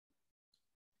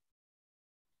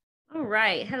All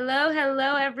right. Hello,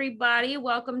 everybody.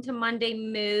 Welcome to Monday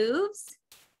Moves.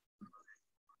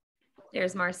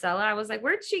 There's Marcella. I was like,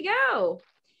 where'd she go?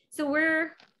 So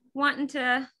we're wanting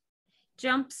to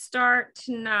jumpstart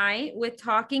tonight with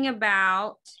talking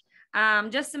about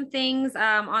just some things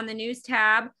on the news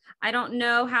tab. I don't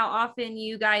know how often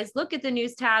you guys look at the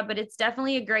news tab, but it's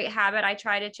definitely a great habit. I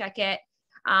try to check it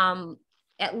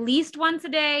at least once a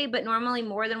day, but normally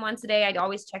more than once a day. I'd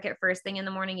always check it first thing in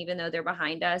the morning, even though they're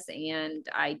behind us. And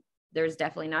there's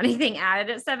definitely not anything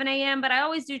added at 7 a.m., but I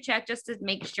always do check just to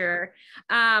make sure.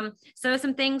 So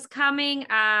some things coming.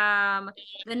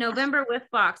 The November Whiff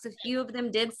Box, a few of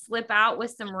them did slip out with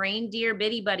some reindeer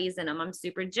bitty buddies in them. I'm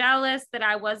super jealous that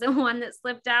I wasn't one that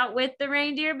slipped out with the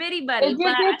reindeer bitty buddy. Did you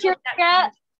get your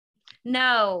cat?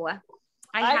 No,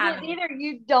 I haven't didn't either.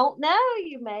 You don't know.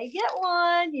 You may get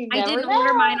one. You never I didn't know.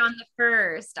 order mine on the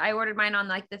 1st. I ordered mine on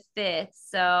like the 5th.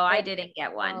 So I didn't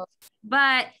get one.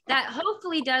 But that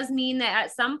hopefully does mean that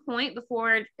at some point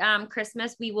before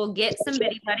Christmas, we will get some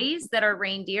bitty buddies that are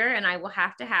reindeer, and I will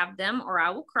have to have them or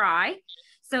I will cry.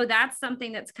 So that's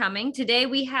something that's coming. Today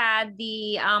we had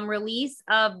the release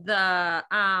of the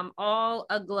All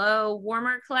Aglow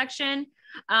Warmer collection.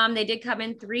 They did come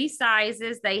in 3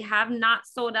 sizes. They have not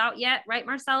sold out yet, right,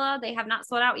 Marcella? They have not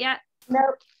sold out yet?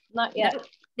 Nope, not yet. Nope.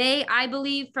 I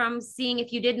believe from seeing,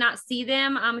 if you did not see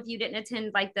them, if you didn't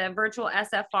attend like the virtual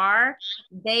SFR,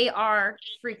 they are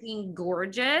freaking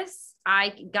gorgeous.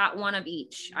 I got one of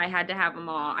each. I had to have them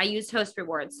all. I used Host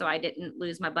Rewards, so I didn't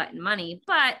lose my butt in money,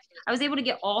 but I was able to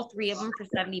get all 3 of them for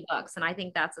 $70, and I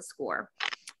think that's a score.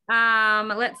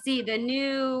 Let's see,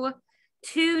 the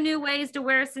 2 new ways to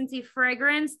wear Scentsy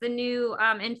fragrance, the new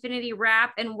Infinity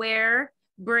Wrap and Wear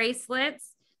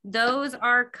bracelets. Those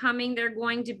are coming. They're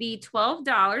going to be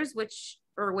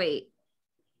 $12,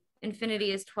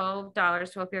 Infinity is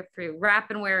 $12, 12 free. Wrap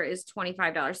and Wear is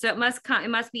 $25. So it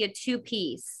must be a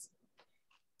 2-piece.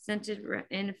 Scented Wrap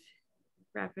and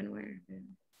Wear.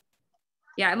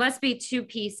 Yeah, it must be 2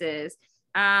 pieces.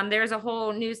 There's a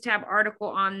whole news tab article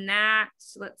on that.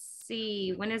 Let's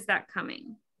see. When is that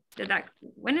coming?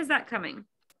 When is that coming?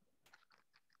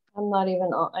 I'm not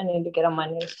even on. I need to get on my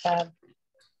news tab.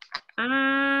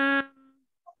 It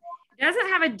doesn't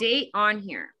have a date on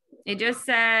here. It just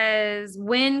says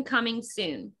when coming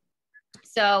soon.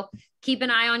 So keep an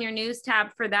eye on your news tab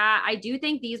for that. I do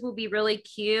think these will be really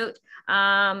cute.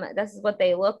 This is what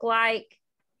they look like.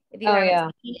 If you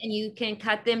haven't seen, and you can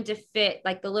cut them to fit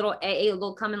like the little egg.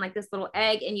 They'll come in like this little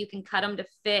egg, and you can cut them to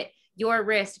fit your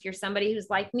wrist. If you're somebody who's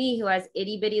like me, who has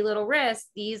itty bitty little wrists,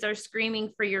 these are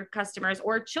screaming for your customers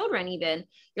or children. Even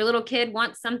your little kid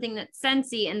wants something that's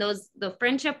Scentsy, and the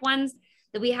friendship ones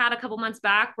that we had a couple months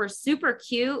back were super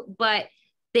cute, but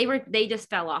they just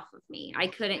fell off of me. I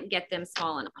couldn't get them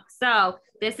small enough. So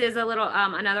this is a little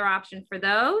another option for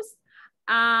those.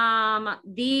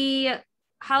 The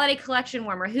holiday collection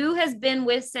warmer. Who has been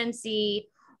with Scentsy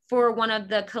for one of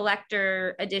the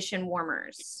collector edition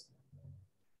warmers?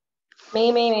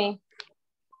 Me.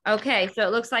 Okay, so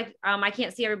it looks like I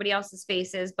can't see everybody else's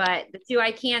faces, but the 2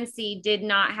 I can see did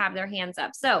not have their hands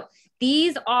up. So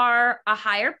these are a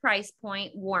higher price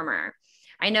point warmer.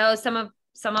 I know some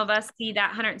of us see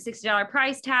that $160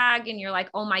 price tag and you're like,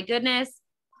 oh my goodness,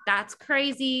 that's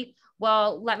crazy.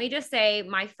 Well, let me just say,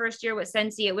 my first year with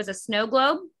Scentsy, it was a snow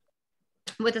globe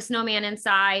with a snowman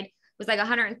inside. It was like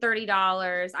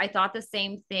 $130. I thought the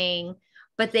same thing.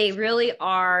 But they really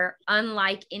are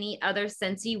unlike any other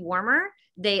Scentsy warmer.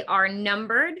 They are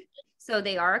numbered, so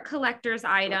they are a collector's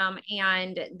item,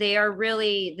 and they are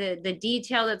really the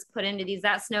detail that's put into these.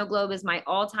 That snow globe is my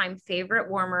all-time favorite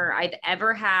warmer I've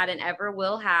ever had and ever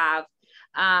will have.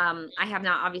 I have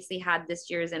not obviously had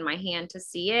this year's in my hand to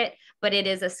see it, but it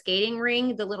is a skating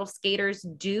ring. The little skaters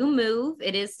do move.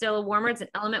 It is still a warmer. It's an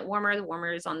element warmer. The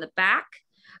warmer is on the back.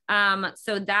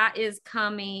 So that is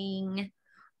coming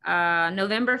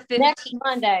November 15th. Next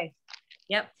Monday.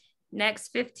 Yep. Next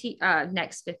 15.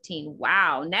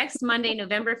 Wow. Next Monday,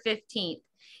 November 15th.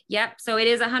 Yep. So it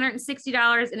is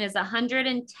 $160 and is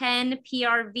 110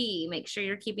 PRV. Make sure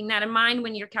you're keeping that in mind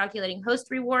when you're calculating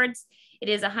host rewards. It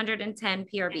is 110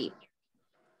 PRV.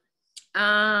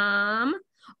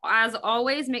 As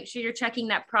always, make sure you're checking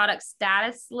that product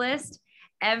status list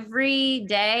every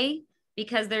day,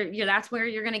 because that's where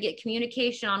you're going to get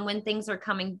communication on when things are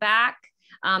coming back.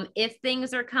 If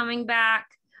things are coming back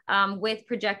with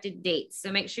projected dates.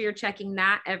 So make sure you're checking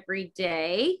that every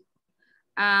day.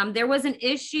 There was an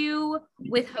issue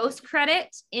with host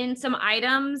credit in some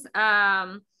items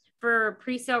for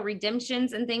pre-sale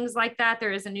redemptions and things like that.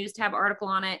 There is a news tab article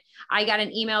on it. I got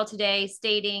an email today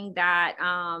stating that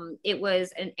it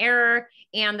was an error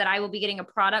and that I will be getting a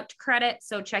product credit.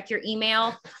 So check your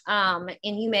email, and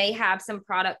you may have some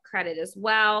product credit as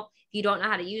well. If you don't know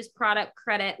how to use product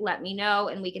credit, let me know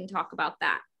and we can talk about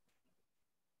that.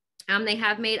 They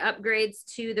have made upgrades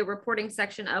to the reporting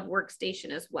section of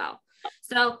Workstation as well.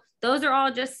 So those are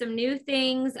all just some new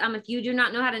things. If you do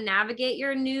not know how to navigate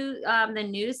your the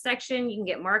news section, you can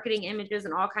get marketing images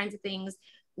and all kinds of things.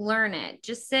 Learn it.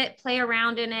 Just sit, play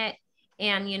around in it.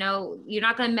 And, you know, you're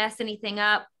not going to mess anything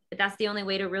up, but that's the only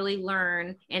way to really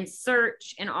learn and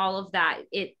search and all of that.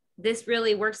 This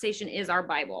really, Workstation is our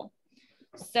Bible.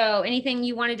 So anything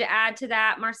you wanted to add to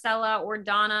that, Marcella or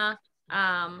Donna?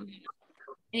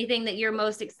 Anything that you're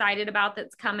most excited about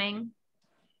that's coming?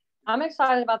 I'm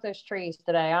excited about those trees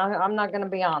today. I'm not going to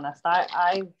be honest.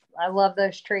 I love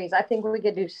those trees. I think we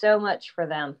could do so much for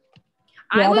them.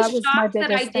 I was shocked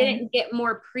that I didn't get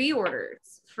more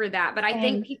pre-orders for that, but I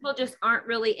think people just aren't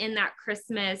really in that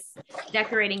Christmas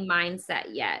decorating mindset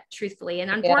yet, truthfully. And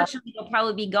unfortunately, they'll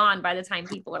probably be gone by the time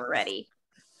people are ready.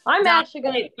 I'm actually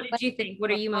going to. What did you think?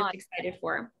 What are you most excited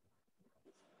for?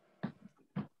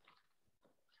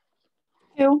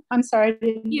 Who? I'm sorry, I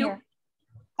didn't You. hear.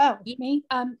 Oh, me?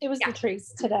 It was the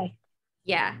trees today.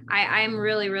 Yeah, I'm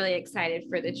really, really excited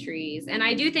for the trees. And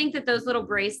I do think that those little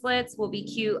bracelets will be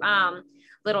cute,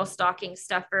 little stocking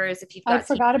stuffers. If you've got, I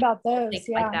forgot about those.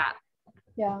 Yeah. Like that.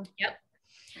 Yeah. Yep.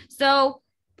 So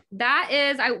that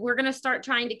is, we're going to start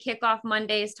trying to kick off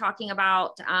Mondays talking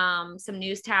about some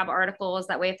news tab articles.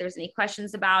 That way, if there's any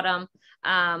questions about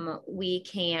them, we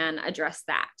can address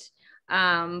that.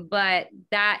 But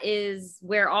that is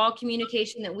where all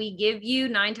communication that we give you,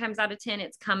 9 times out of 10,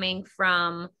 it's coming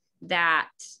from that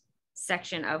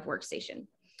section of Workstation.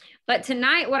 But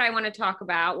tonight, what I want to talk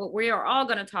about, what we are all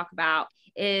going to talk about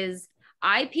is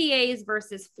IPAs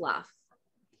versus Fluff.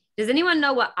 Does anyone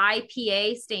know what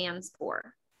IPA stands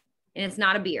for? And it's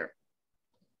not a beer.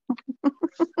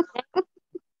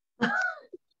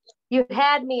 You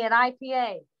had me at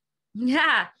IPA.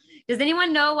 Yeah. Does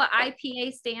anyone know what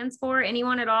IPA stands for?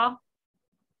 Anyone at all?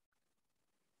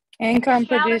 Income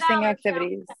producing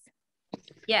activities.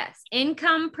 Yes,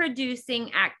 income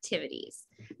producing activities.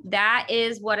 That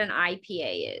is what an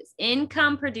IPA is.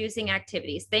 Income producing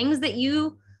activities, things that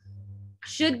you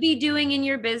should be doing in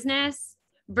your business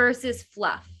versus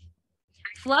fluff.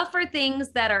 Fluff are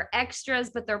things that are extras,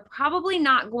 but they're probably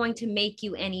not going to make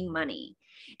you any money.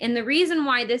 And the reason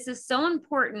why this is so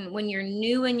important when you're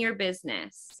new in your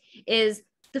business is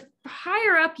the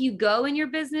higher up you go in your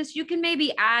business, you can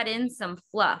maybe add in some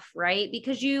fluff, right?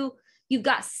 Because you've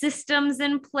got systems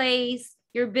in place,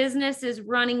 your business is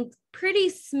running pretty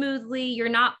smoothly, you're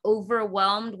not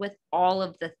overwhelmed with all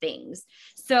of the things.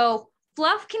 So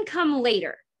fluff can come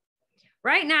later.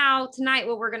 Right now, tonight,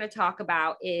 what we're going to talk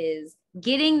about is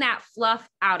getting that fluff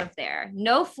out of there.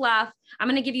 No fluff. I'm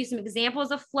going to give you some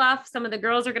examples of fluff. Some of the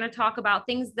girls are going to talk about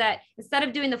things that instead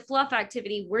of doing the fluff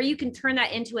activity, where you can turn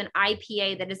that into an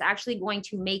IPA that is actually going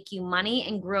to make you money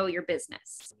and grow your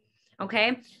business.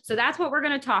 Okay. So that's what we're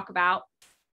going to talk about.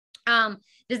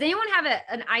 Does anyone have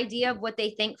an idea of what they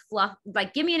think fluff,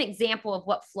 like give me an example of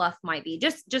what fluff might be?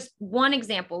 Just one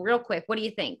example real quick. What do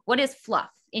you think? What is fluff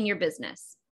in your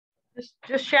business?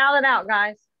 Just shout it out,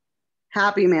 guys.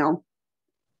 Happy Meal.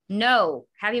 No,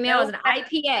 Happy Meal is an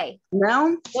IPA.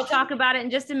 No? We'll talk about it in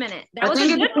just a minute. I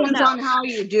think it depends on how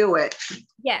you do it.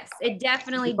 Yes, it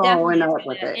definitely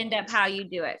end up how you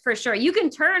do it, for sure. You can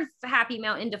turn Happy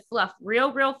Meal into fluff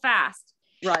real fast.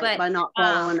 Right, but, by not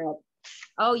following up.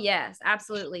 Oh, yes,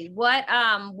 absolutely. What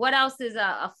else is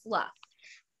a fluff?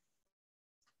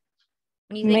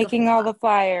 When you think making all the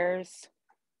flyers.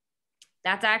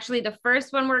 That's actually the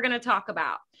first one we're going to talk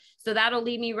about. So that'll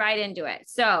lead me right into it.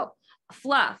 So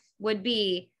fluff would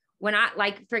be when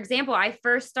for example, I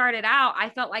first started out,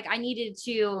 I felt like I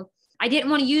didn't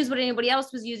want to use what anybody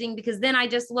else was using because then I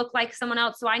just look like someone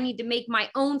else. So I need to make my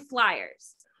own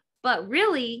flyers. But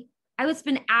really, I would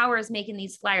spend hours making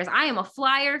these flyers. I am a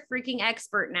flyer freaking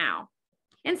expert now.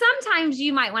 And sometimes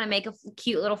you might want to make a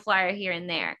cute little flyer here and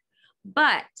there.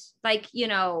 But like,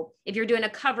 if you're doing a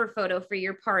cover photo for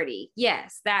your party,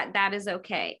 yes, that is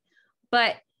okay.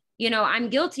 But, I'm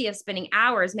guilty of spending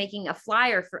hours making a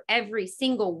flyer for every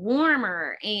single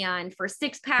warmer and for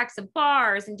 6 packs of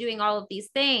bars and doing all of these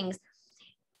things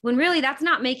when really that's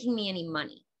not making me any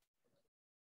money.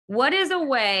 What is a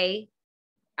way,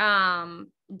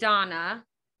 Donna,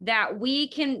 that we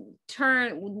can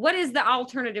what is the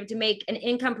alternative to make an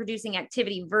income producing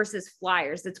activity versus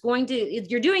flyers?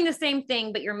 You're doing the same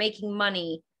thing, but you're making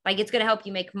money. Like it's going to help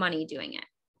you make money doing it.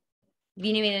 If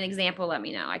you need an example, let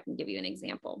me know. I can give you an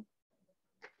example.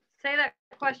 Say that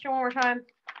question one more time.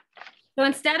 So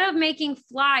instead of making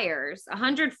flyers,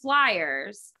 100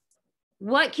 flyers,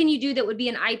 what can you do that would be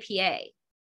an IPA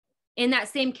in that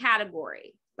same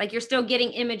category? Like you're still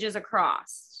getting images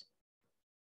across.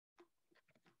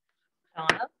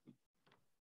 Donna?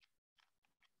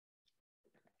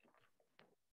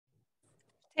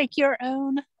 Take your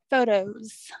own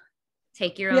photos.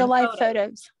 Take your real own life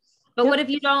photos. But Yep. what if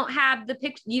you don't have the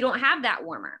picture? You don't have that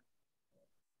warmer.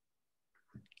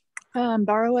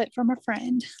 Borrow it from a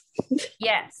friend.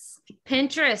 Yes.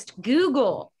 Pinterest,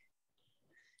 Google,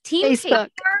 Facebook.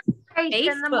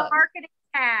 In the marketing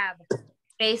tab.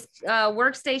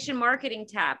 Workstation marketing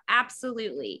tab.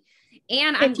 Absolutely.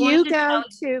 And If you go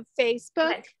to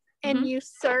Facebook and Mhm. you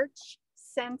search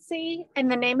Scentsy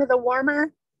and the name of the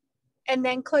warmer, and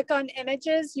then click on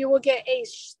images, you will get a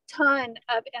ton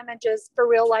of images for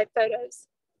real life photos.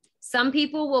 Some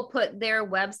people will put their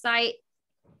website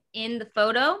in the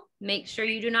photo. Make sure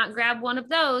you do not grab one of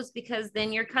those because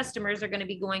then your customers are going to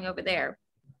be going over there.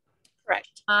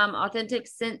 Correct. Authentic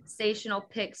sensational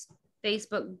pics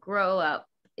Facebook grow up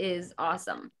is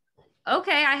awesome.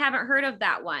 Okay, I haven't heard of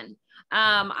that one.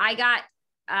 I got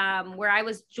where I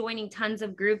was joining tons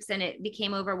of groups and it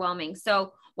became overwhelming.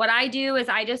 So what I do is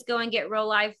I just go and get real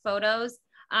live photos.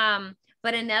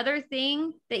 But another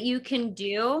thing that you can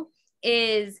do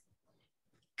is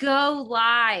go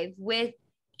live with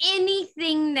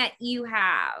anything that you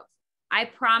have. I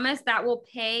promise that will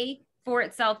pay for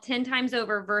itself 10 times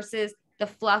over versus the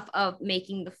fluff of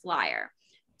making the flyer.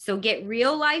 So get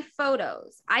real life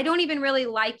photos. I don't even really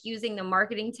like using the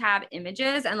marketing tab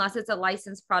images unless it's a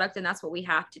licensed product, and that's what we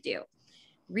have to do.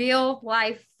 Real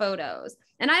life photos.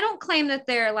 And I don't claim that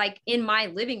they're like in my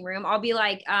living room. I'll be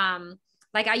like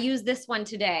I used this one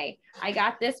today. I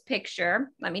got this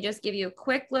picture. Let me just give you a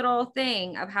quick little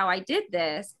thing of how I did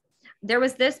this. There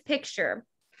was this picture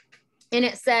and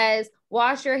it says,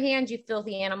 wash your hands, you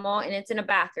filthy animal. And it's in a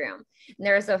bathroom. And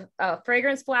there's a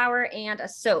fragrance flower and a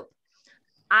soap.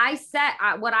 I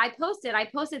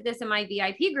posted this in my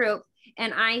VIP group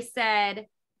and I said,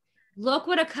 look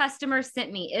what a customer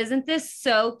sent me. Isn't this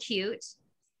so cute?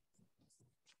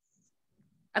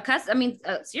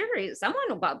 Seriously,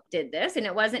 someone did this and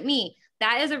it wasn't me.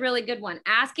 That is a really good one.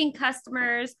 Asking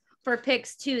customers for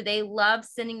pics too. They love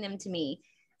sending them to me.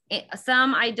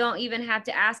 Some I don't even have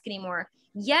to ask anymore.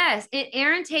 Yes. And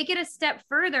Erin, take it a step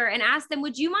further and ask them,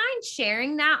 would you mind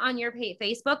sharing that on your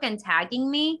Facebook and tagging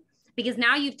me? Because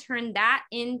now you've turned that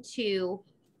into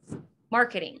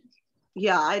marketing.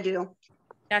 Yeah, I do.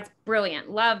 That's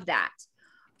brilliant. Love that.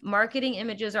 Marketing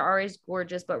images are always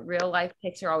gorgeous, but real life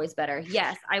pics are always better.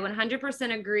 Yes, I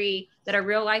 100% agree that a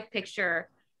real life picture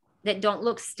that don't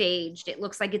look staged, it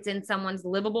looks like it's in someone's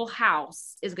livable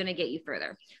house, is going to get you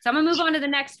further. So I'm going to move on to the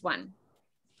next one.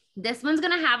 This one's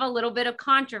going to have a little bit of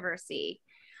controversy.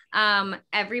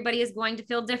 Everybody is going to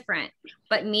feel different,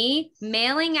 but me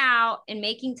mailing out and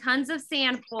making tons of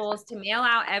samples to mail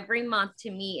out every month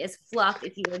to me is fluff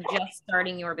if you are just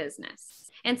starting your business.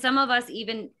 And some of us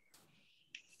even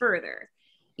further,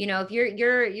 you know, if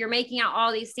you're making out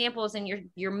all these samples and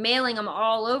you're mailing them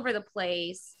all over the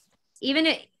place, even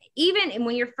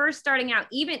when you're first starting out,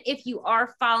 even if you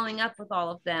are following up with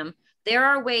all of them, there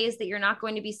are ways that you're not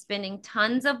going to be spending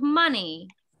tons of money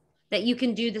that you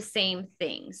can do the same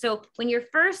thing. So when you're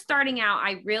first starting out,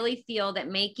 I really feel that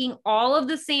making all of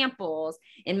the samples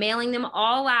and mailing them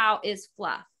all out is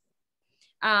fluff.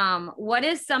 What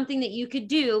is something that you could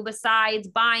do besides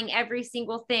buying every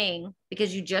single thing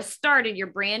because you just started, you're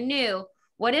brand new?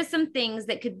 What is some things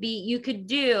that you could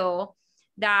do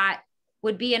that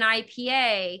would be an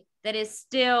IPA that is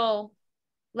still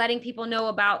letting people know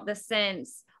about the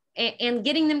scents and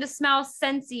getting them to smell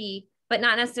scentsy, but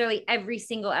not necessarily every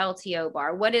single LTO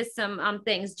bar? What is some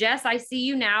things? Jess, I see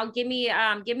you now. Give me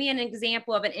an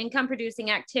example of an income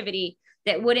producing activity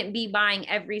that wouldn't be buying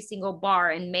every single bar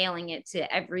and mailing it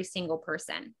to every single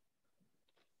person.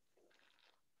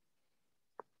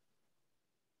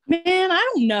 Man,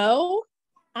 I don't know.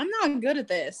 I'm not good at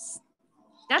this.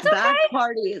 That's okay. Bag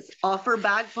parties. Offer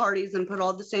bag parties and put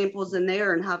all the samples in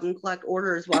there and have them collect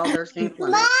orders while they're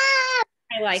sampling. I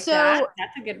like that.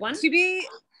 That's a good one. To be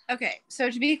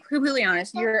completely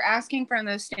honest, you're asking from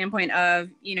the standpoint of,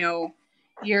 you know,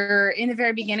 you're in the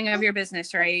very beginning of your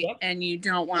business, right? Yep. And you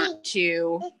don't want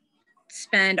to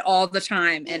spend all the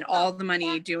time and all the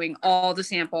money doing all the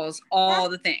samples, all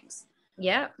the things.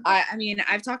 Yeah. I mean,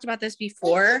 I've talked about this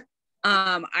before.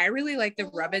 I really like the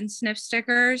rub and sniff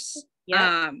stickers.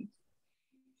 Yeah.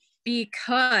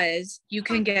 Because you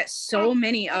can get so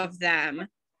many of them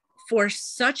for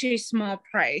such a small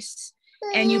price.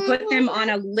 and you put them on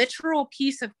a literal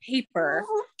piece of paper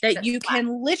that you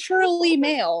can literally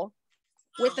mail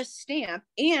with a stamp.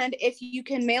 And if you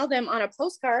can mail them on a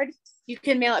postcard, you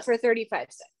can mail it for 35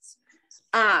 cents.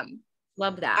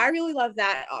 Love that. I really love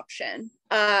that option.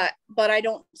 But I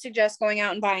don't suggest going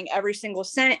out and buying every single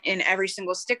cent and every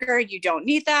single sticker. You don't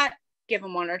need that. Give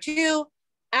them one or two.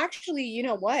 Actually, you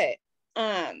know what?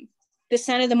 The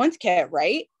cent of the month kit,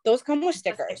 right? Those come with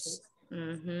stickers.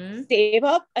 Mm-hmm. Save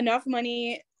up enough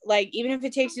money. Like, even if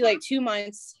it takes you like 2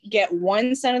 months, get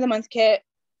 1 cent of the month kit.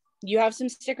 You have some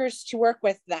stickers to work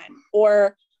with then,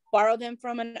 or borrow them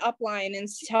from an upline and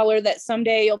tell her that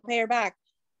someday you'll pay her back.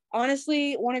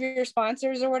 Honestly, one of your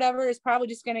sponsors or whatever is probably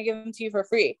just going to give them to you for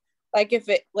free. Like, if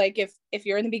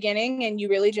you're in the beginning and you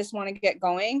really just want to get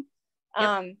going,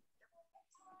 don't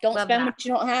Love spend that. what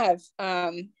you don't have.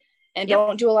 And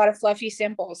don't do a lot of fluffy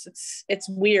samples. It's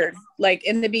weird. Like,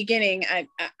 in the beginning,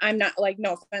 I'm not, like,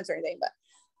 no offense or anything, but,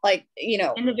 like, you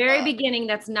know, In the very beginning,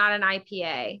 that's not an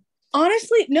IPA.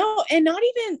 Honestly, no. And not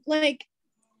even like,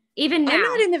 even now. I'm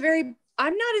not in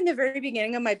the very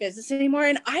beginning of my business anymore.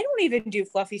 And I don't even do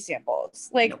fluffy samples.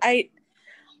 Like, nope.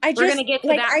 We're going to get to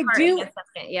like, that part in a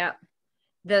second. Yep.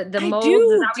 The molds,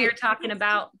 is that what you're talking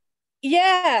about?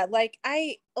 Yeah. Like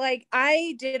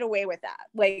I did away with that.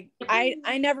 Like,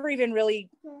 I never even really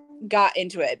got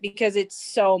into it because it's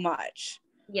so much.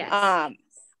 Yes.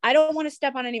 I don't want to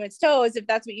step on anyone's toes if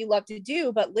that's what you love to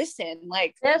do, but listen,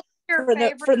 like,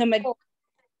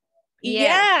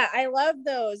 yeah, I love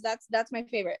those. That's my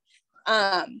favorite.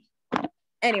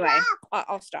 Anyway,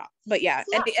 I'll stop. But yeah,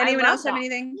 anyone else have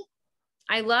anything?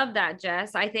 I love that,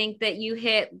 Jess. I think that you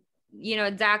hit,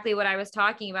 exactly what I was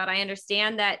talking about. I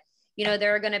understand that,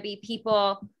 there are going to be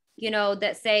people,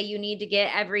 that say you need to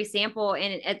get every sample,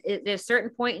 and at a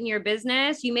certain point in your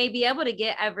business, you may be able to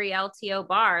get every LTO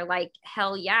bar. Like,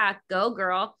 hell yeah, go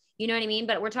girl. You know what I mean?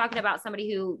 But we're talking about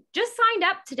somebody who just signed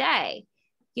up today,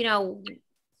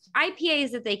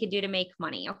 IPAs that they could do to make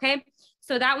money. Okay.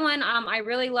 So that one, I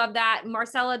really love that.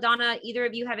 Marcella, Donna, either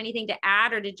of you have anything to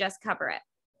add or to just cover it?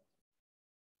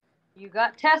 You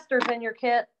got testers in your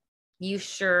kit. You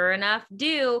sure enough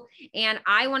do. And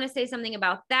I want to say something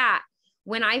about that.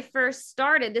 When I first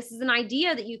started, this is an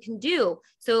idea that you can do.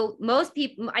 So most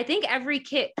people, I think every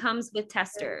kit comes with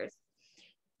testers.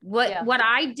 What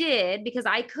I did, because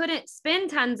I couldn't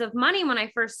spend tons of money when I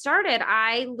first started,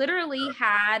 I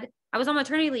was on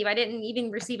maternity leave. I didn't even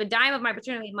receive a dime of my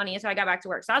paternity leave money until I got back to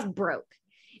work. So I was broke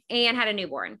and had a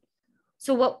newborn.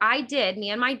 So what I did, me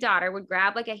and my daughter would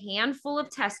grab like a handful of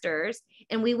testers,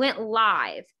 and we went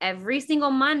live every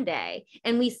single Monday,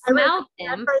 and we smelled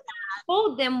them,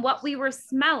 told them what we were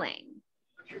smelling.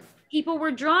 People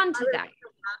were drawn to that.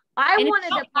 I wanted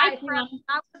to buy from,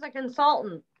 I was a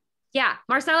consultant. Yeah.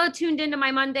 Marcella tuned into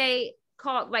my Monday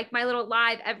call, like my little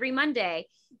live every Monday.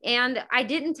 And I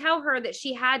didn't tell her that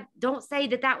don't say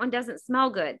that one doesn't smell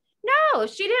good. No,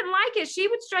 she didn't like it. She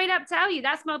would straight up tell you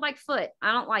that smelled like foot.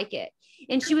 I don't like it.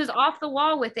 And she was off the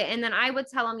wall with it. And then I would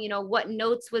tell them, what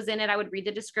notes was in it. I would read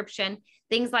the description,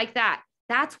 things like that.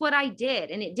 That's what I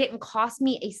did. And it didn't cost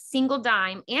me a single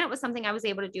dime. And it was something I was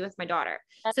able to do with my daughter.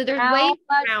 So there's ways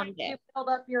around it. You build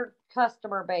up your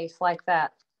customer base like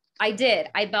that. I did.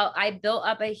 I built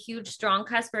up a huge, strong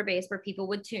customer base where people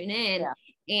would tune in,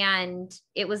 and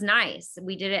it was nice.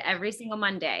 We did it every single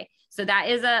Monday. So that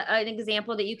is an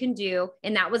example that you can do.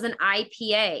 And that was an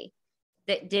IPA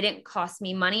that didn't cost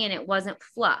me money, and it wasn't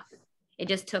fluff. It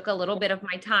just took a little bit of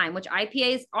my time, which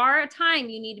IPAs are a time.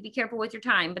 You need to be careful with your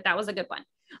time, but that was a good one.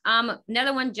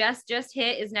 Another one just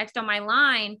hit is next on my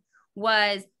line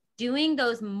was doing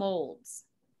those molds.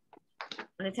 I'm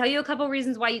going to tell you a couple of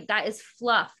reasons why that is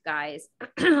fluff, guys.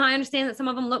 I understand that some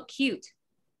of them look cute,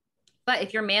 but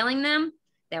if you're mailing them,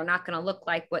 they're not going to look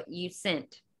like what you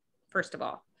sent, first of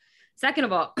all. Second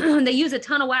of all, they use a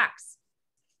ton of wax.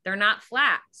 They're not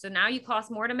flat. So now you cost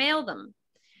more to mail them.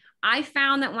 I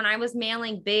found that when I was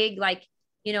mailing big, like,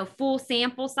 full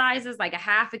sample sizes, like a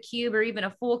half a cube or even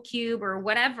a full cube or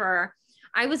whatever,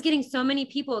 I was getting so many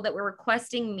people that were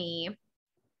requesting me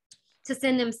to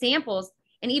send them samples.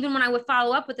 And even when I would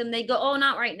follow up with them, they'd go, oh,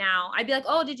 not right now. I'd be like,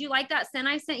 oh, did you like that scent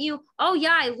I sent you? Oh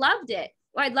yeah, I loved it.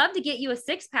 Well, I'd love to get you a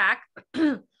 6-pack.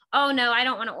 Oh no, I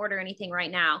don't want to order anything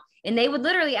right now. And they would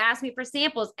literally ask me for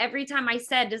samples every time I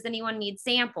said, does anyone need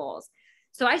samples?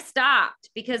 So I stopped,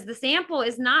 because the sample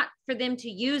is not for them to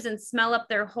use and smell up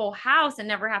their whole house and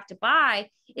never have to buy.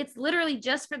 It's literally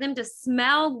just for them to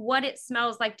smell what it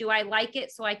smells like. Do I like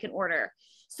it? So I can order.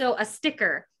 So a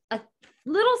sticker, a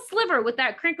little sliver with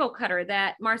that crinkle cutter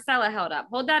that Marcella held up.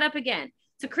 Hold that up again.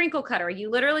 It's a crinkle cutter. You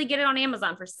literally get it on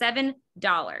Amazon for $7.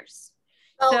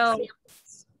 So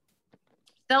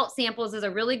felt samples is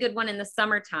a really good one in the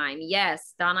summertime.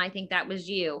 Yes, Donna, I think that was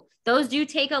you. Those do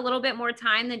take a little bit more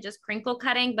time than just crinkle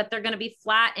cutting, but they're going to be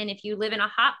flat. And if you live in a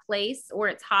hot place, or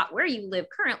it's hot where you live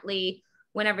currently,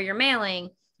 whenever you're mailing,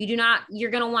 you're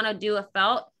going to want to do a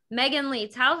felt. Megan Lee,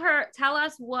 tell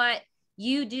us what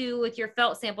you do with your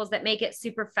felt samples that make it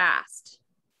super fast.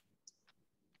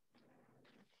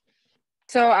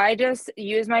 So I just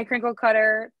use my crinkle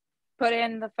cutter, put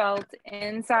in the felt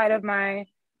inside of my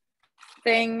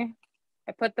thing.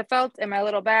 I put the felt in my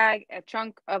little bag, a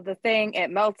chunk of the thing, it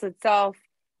melts itself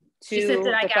to she sits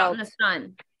it like the out felt. in the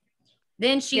sun.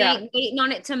 Then she ain't waiting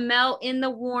on it to melt in the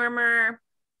warmer,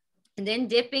 and then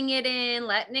dipping it in,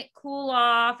 letting it cool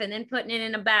off, and then putting it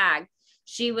in a bag.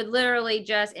 She would literally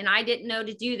just, and I didn't know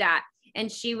to do that,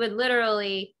 and she would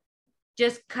literally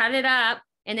just cut it up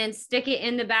and then stick it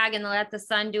in the bag and let the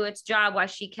sun do its job while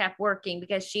she kept working,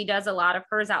 because she does a lot of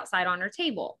hers outside on her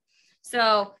table.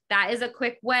 So that is a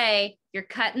quick way. You're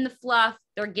cutting the fluff.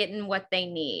 They're getting what they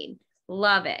need.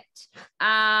 Love it.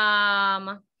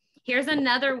 Here's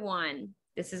another one.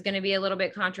 This is going to be a little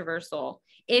bit controversial.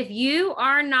 If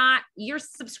you're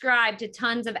subscribed to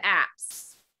tons of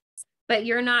apps, but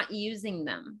you're not using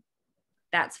them,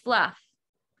 that's Fluff,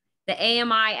 the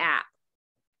AMI app.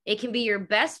 It can be your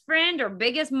best friend or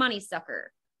biggest money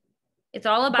sucker. It's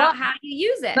all about how you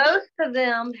use it. Most of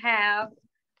them have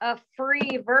a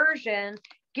free version.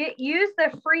 Use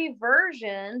the free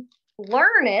version,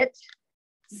 learn it,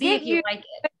 see if you like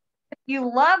it. If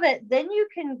you love it, then you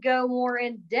can go more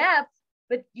in depth,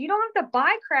 but you don't have to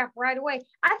buy crap right away.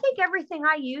 I think everything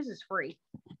I use is free.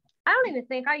 I don't even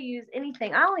think I use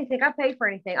anything. I don't even think I pay for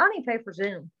anything. I don't even pay for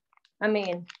Zoom. I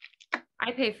mean,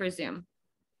 I pay for Zoom.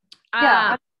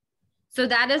 Yeah. So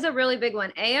that is a really big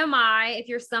one. AMI, if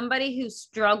you're somebody who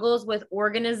struggles with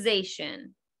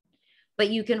organization, but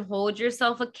you can hold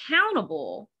yourself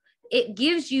accountable, it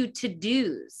gives you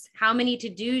to-dos. How many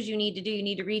to-dos you need to do. You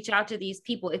need to reach out to these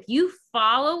people. If you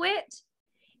follow it,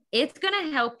 it's going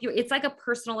to help you. It's like a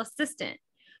personal assistant.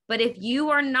 But if you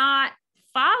are not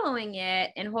following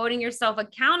it and holding yourself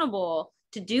accountable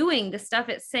to doing the stuff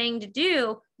it's saying to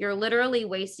do, you're literally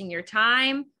wasting your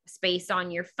time, space on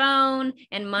your phone,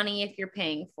 and money if you're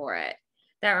paying for it.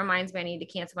 That reminds me, I need to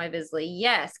cancel my Visly.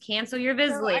 Yes, cancel your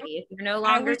Visly if you're no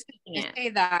longer using it. Say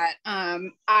that.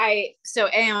 So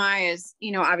AMI is,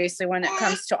 obviously when it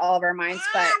comes to all of our minds,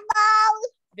 but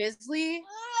Visly,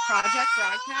 Project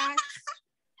Broadcast.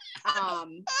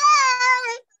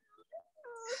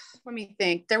 Let me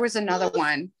think. There was another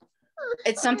one.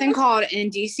 It's something called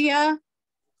Indicia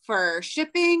for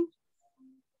shipping.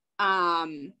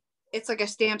 It's like a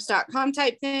stamps.com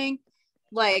type thing.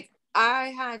 Like, I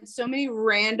had so many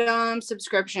random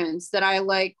subscriptions that I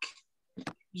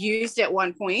used at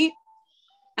one point,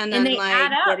 and then they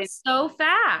add up so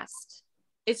fast.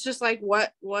 It's just like,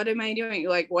 what am I doing?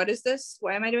 Like, what is this?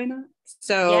 Why am I doing that?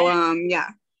 So yeah.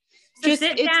 So just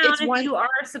sit down. If you are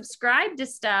subscribed to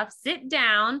stuff, sit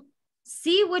down,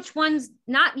 see which ones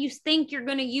not you think you're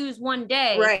going to use one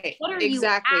day. Right. What are you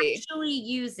actually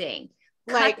using?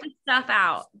 Cut the stuff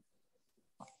out.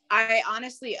 I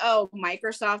honestly,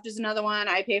 Microsoft is another one.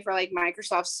 I pay for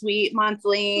Microsoft Suite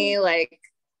monthly,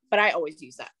 but I always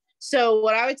use that. So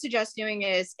what I would suggest doing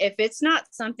is, if it's not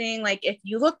something if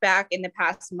you look back in the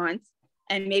past month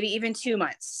and maybe even 2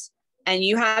 months and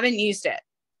you haven't used it,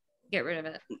 get rid of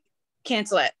it.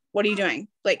 Cancel it. What are you doing?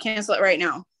 Cancel it right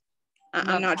now.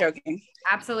 I'm not joking.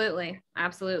 Absolutely.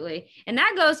 Absolutely. And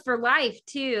that goes for life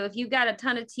too. If you've got a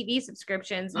ton of TV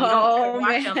subscriptions, and you don't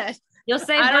watch them, you'll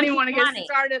save. I don't even want to get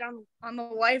started on the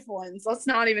life ones. Let's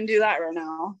not even do that right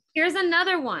now. Here's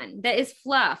another one that is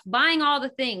Fluff. Buying all the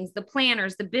things, the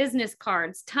planners, the business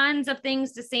cards, tons of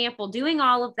things to sample, doing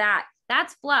all of that.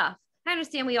 That's Fluff. I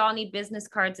understand we all need business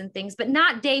cards and things, but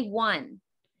not day one.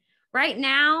 Right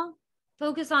now,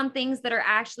 focus on things that are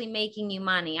actually making you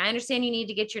money. I understand you need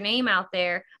to get your name out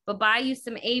there, but buy you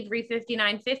some Avery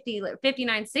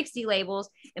 5960 labels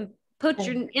and put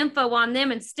your info on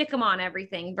them and stick them on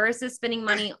everything, versus spending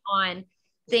money on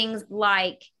things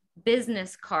like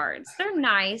business cards. They're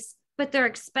nice, but they're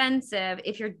expensive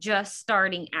if you're just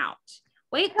starting out.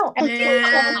 Wait till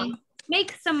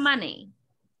make some money.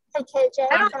 Hey KJ,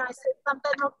 can I say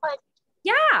something real quick?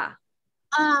 Yeah.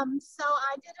 So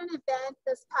I did an event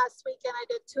this past weekend. I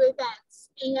did 2 events,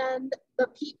 and the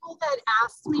people that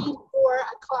asked me for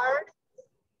a card,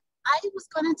 I was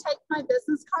going to take my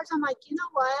business cards. I'm like, you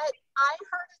know what? I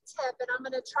heard a tip and I'm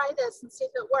going to try this and see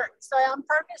if it works. So I on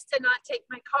purpose did not take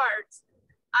my cards.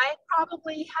 I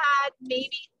probably had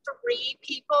maybe 3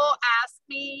 people ask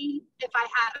me if I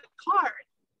had a card.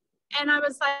 And I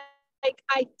was like,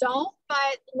 I don't,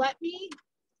 but let me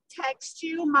text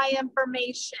you my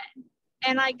information.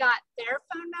 And I got their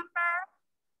phone number,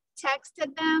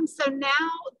 texted them. So now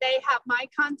they have my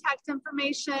contact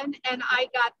information and I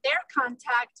got their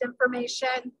contact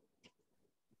information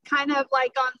kind of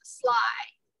like on the sly.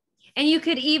 And you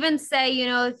could even say, you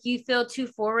know, if you feel too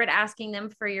forward asking them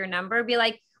for your number, be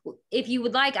like, if you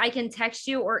would like, I can text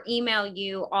you or email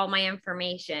you all my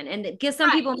information. And because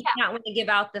some people might not want to give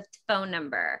out the phone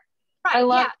number. Right. I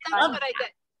love that's what I did.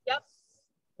 Yep.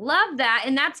 Love that.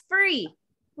 And that's free.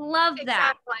 Love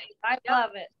that. Exactly. I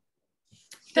love it.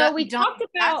 So we talked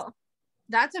about.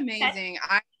 That's amazing.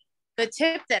 The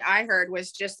tip that I heard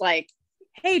was just like,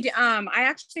 hey, I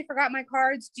actually forgot my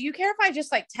cards. Do you care if I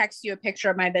just like text you a picture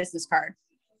of my business card?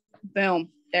 Boom.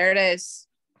 There it is.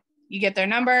 You get their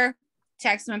number,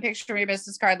 text them a picture of your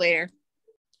business card later.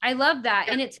 I love that.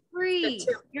 And it's free.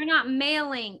 You're not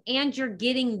mailing and you're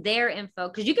getting their info,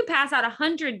 because you could pass out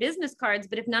 100 business cards,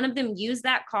 but if none of them use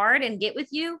that card and get with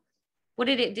you, what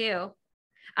did it do?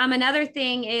 Another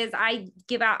thing is I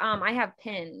give out, I have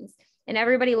pins. And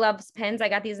everybody loves pens. I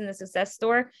got these in the Success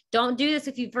Store. Don't do this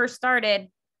if you first started.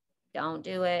 Don't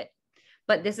do it.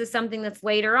 But this is something that's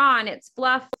later on. It's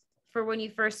fluff for when you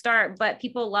first start, but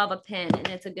people love a pen and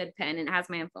it's a good pen and it has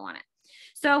my info on it.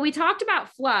 So we talked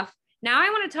about fluff. Now I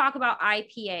want to talk about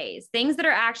IPAs, things that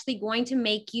are actually going to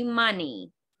make you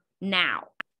money now.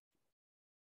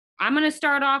 I'm going to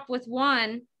start off with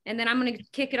one and then I'm going to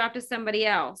kick it off to somebody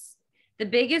else. The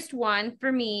biggest one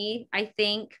for me, I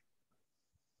think,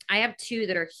 I have two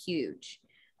that are huge.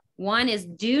 One is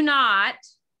do not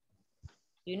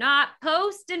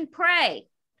post and pray.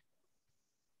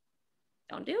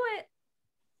 Don't do it.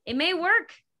 It may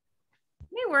work. It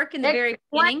may work in the very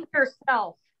beginning.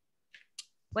 Yourself.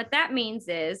 What that means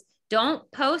is don't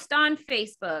post on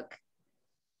Facebook.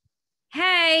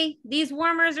 Hey, these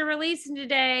warmers are releasing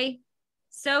today.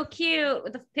 So cute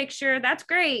with a picture. That's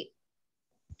great.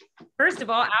 First of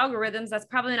all, algorithms, that's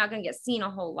probably not going to get seen a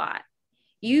whole lot.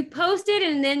 You post it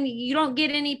and then you don't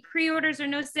get any pre-orders or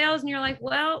no sales and you're like,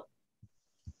 well,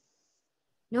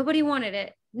 nobody wanted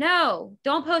it. No,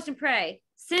 don't post and pray.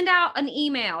 Send out an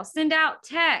email, send out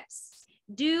texts,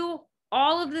 do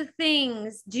all of the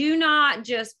things. Do not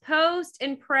just post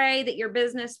and pray that your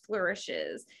business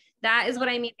flourishes. That is what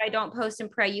I mean by don't post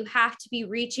and pray. You have to be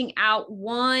reaching out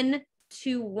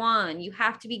one-to-one. You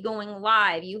have to be going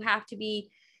live. You have to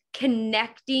be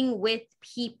connecting with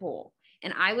people.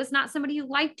 And I was not somebody who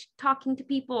liked talking to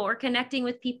people or connecting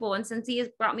with people. And since he has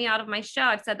brought me out of my shell,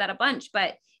 I've said that a bunch,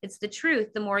 but it's the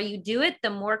truth. The more you do it, the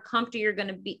more comfortable you're going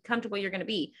to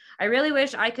be. I really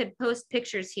wish I could post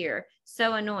pictures here.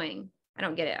 So annoying. I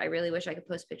don't get it. I really wish I could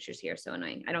post pictures here. So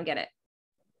annoying. I don't get it.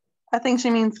 I think she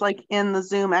means like in the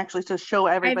Zoom actually to show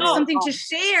everybody. I have something to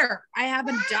share. I have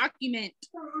a document.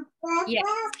 Yeah.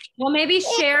 Well, maybe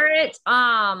share it.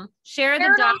 Share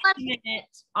the document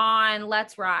on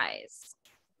Let's Rise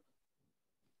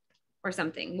or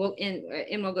something. We'll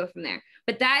go from there.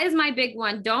 But that is my big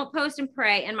one. Don't post and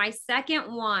pray. And my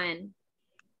second one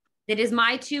that is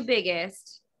my two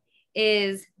biggest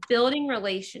is building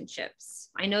relationships.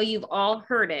 I know you've all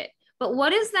heard it, but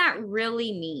what does that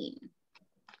really mean?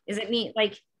 Does it mean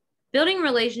like building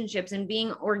relationships and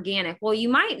being organic? Well, you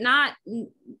might not,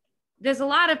 there's a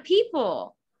lot of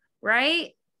people,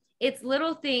 right? It's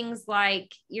little things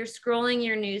like you're scrolling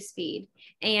your news feed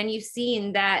and you've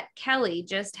seen that Kelly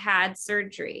just had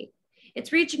surgery.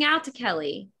 It's reaching out to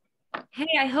Kelly. Hey,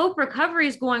 I hope recovery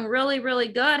is going really, really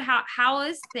good. How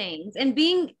is things? And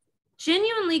being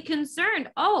genuinely concerned.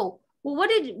 Oh, well,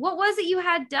 what was it you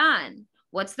had done?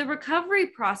 What's the recovery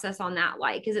process on that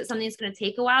like? Is it something that's going to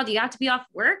take a while? Do you have to be off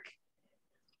work?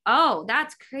 Oh,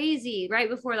 that's crazy. Right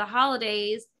before the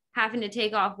holidays, having to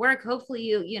take off work. Hopefully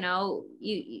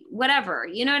you whatever,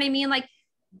 you know what I mean? Like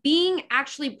being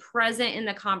actually present in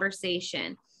the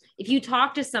conversation. If you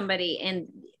talk to somebody, and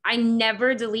I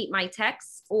never delete my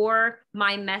texts or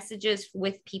my messages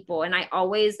with people. And I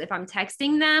always, if I'm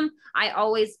texting them, I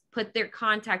always put their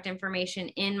contact information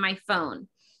in my phone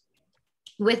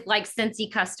with like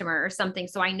Scentsy customer or something.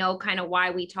 So I know kind of why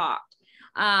we talked.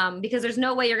 Because there's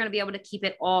no way you're going to be able to keep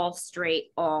it all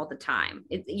straight all the time.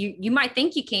 You might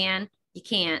think you can, you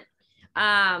can't.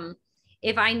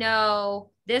 If I know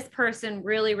this person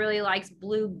really, really likes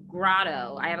Blue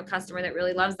Grotto, I have a customer that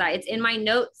really loves that. It's in my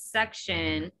notes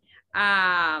section.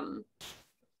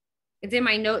 It's in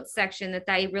my notes section that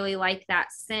I really like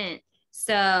that scent.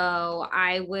 So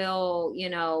I will,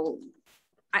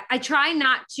 I try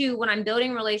not to, when I'm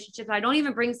building relationships, I don't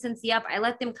even bring Scentsy up. I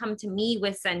let them come to me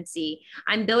with Scentsy.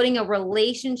 I'm building a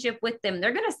relationship with them.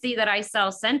 They're going to see that I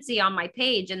sell Scentsy on my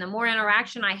page. And the more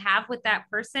interaction I have with that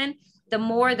person, the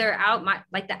more they're out,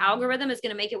 like the algorithm is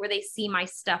going to make it where they see my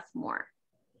stuff more.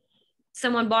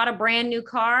 Someone bought a brand new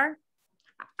car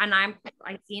and I've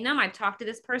seen them. I've talked to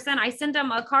this person. I sent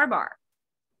them a car bar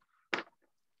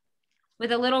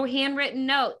with a little handwritten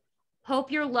note.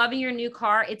 Hope you're loving your new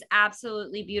car. It's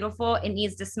absolutely beautiful. It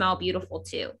needs to smell beautiful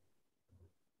too.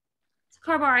 It's a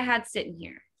car bar I had sitting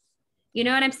here. You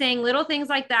know what I'm saying? Little things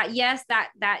like that. Yes,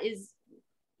 that is,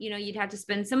 you know, you'd have to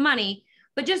spend some money,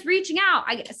 but just reaching out.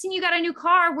 I seen you got a new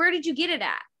car. Where did you get it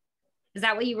at? Is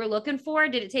that what you were looking for?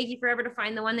 Did it take you forever to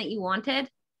find the one that you wanted?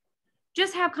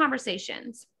 Just have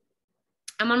conversations.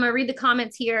 I'm going to read the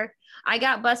comments here. I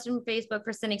got busted from Facebook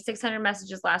for sending 600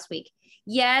 messages last week.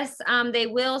 Yes, they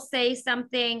will say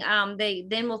something. They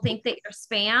then will think that you're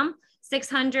spam.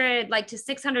 600, like to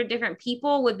 600 different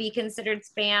people would be considered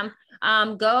spam.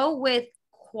 Go with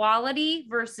quality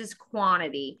versus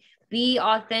quantity. Be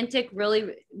authentic,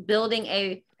 really building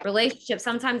a relationship.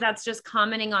 Sometimes that's just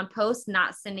commenting on posts,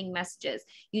 not sending messages.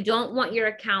 You don't want your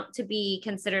account to be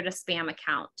considered a spam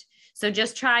account. So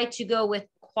just try to go with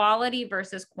quality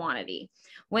versus quantity.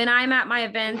 When I'm at my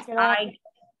events,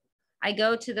 I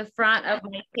go to the front of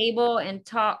my table and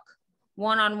talk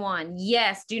one-on-one.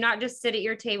 Yes, do not just sit at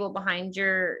your table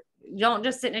don't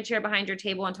just sit in a chair behind your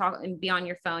table and talk and be on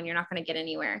your phone. You're not going to get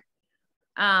anywhere.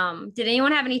 Did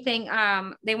anyone have anything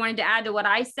they wanted to add to what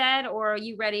I said, or are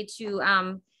you ready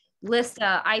to list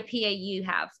a IPA you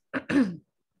have?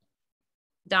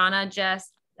 Donna, Jess,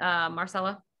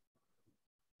 Marcella?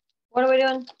 What are we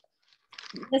doing?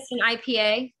 List an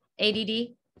IPA,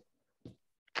 ADD.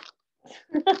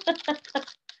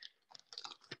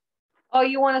 Oh,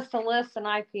 you want us to list an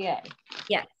IPA?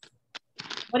 Yes.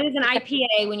 What is an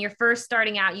IPA when you're first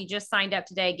starting out? You just signed up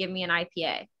today. Give me an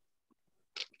IPA.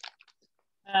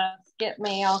 Skip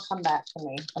me. I'll come back to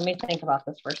me. Let me think about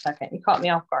this for a second. You caught me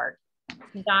off guard.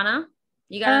 Donna,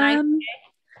 you got an IPA?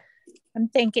 I'm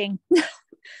thinking.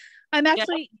 I'm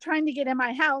actually trying to get in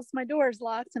my house. My door is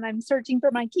locked and I'm searching for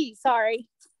my key. Sorry.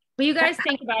 Will you guys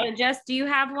think about it? Jess, do you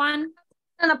have one?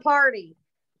 And a party,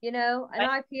 you know, an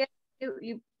IPA,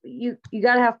 you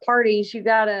got to have parties. You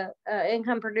got to,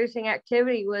 income producing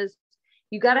activity was,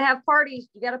 you got to have parties.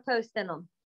 You got to post in them.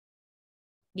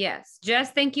 Yes.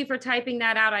 Jess, thank you for typing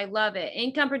that out. I love it.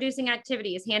 Income producing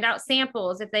activities, hand out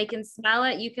samples. If they can smell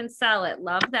it, you can sell it.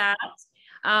 Love that.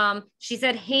 She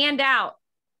said, hand out.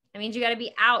 That means you got to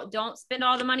be out. Don't spend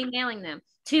all the money mailing them.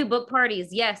 2, book parties.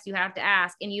 Yes, you have to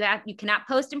ask, and you cannot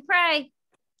post and pray.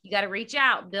 You got to reach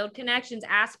out, build connections,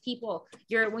 ask people.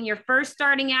 When you're first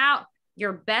starting out,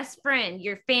 your best friend,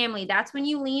 your family, that's when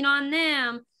you lean on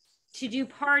them to do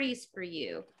parties for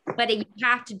you. But you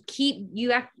have to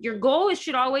your goal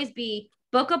should always be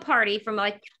book a party from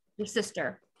like your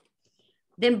sister,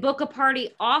 then book a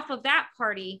party off of that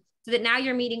party so that now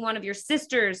you're meeting one of your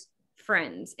sister's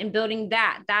friends and building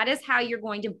that. That is how you're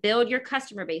going to build your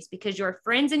customer base, because your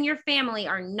friends and your family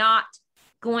are not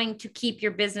going to keep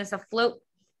your business afloat.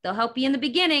 They'll help you in the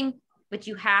beginning, but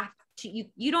you have to,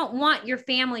 you don't want your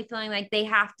family feeling like they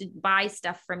have to buy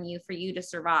stuff from you for you to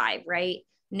survive, right?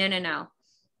 No.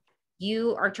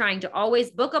 You are trying to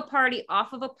always book a party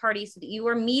off of a party so that you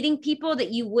are meeting people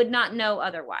that you would not know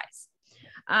otherwise.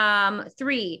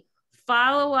 3,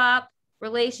 follow up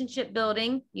relationship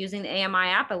building using the AMI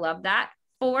app. I love that.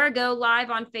 4, go live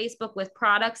on Facebook with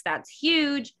products. That's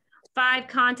huge. 5,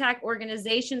 contact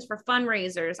organizations for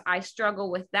fundraisers. I struggle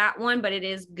with that one, but it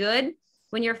is good.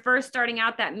 When you're first starting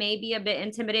out, that may be a bit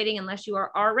intimidating unless you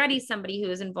are already somebody who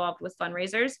is involved with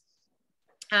fundraisers.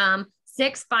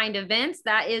 6, find events.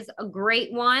 That is a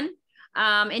great one.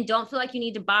 And don't feel like you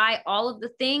need to buy all of the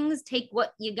things. Take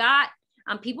what you got.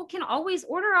 People can always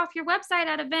order off your website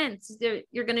at events.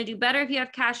 You're going to do better if you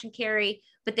have cash and carry,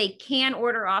 but they can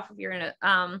order off of your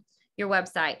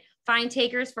website. Find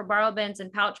takers for borrow bins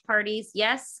and pouch parties.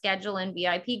 Yes, schedule in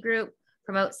VIP group.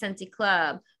 Promote Scentsy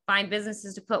Club. Find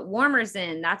businesses to put warmers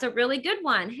in. That's a really good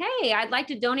one. Hey, I'd like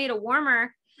to donate a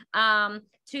warmer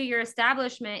to your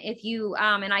establishment if you,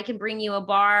 and I can bring you a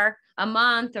bar a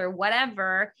month or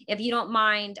whatever. If you don't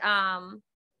mind,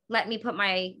 let me put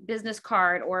my business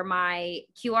card or my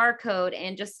QR code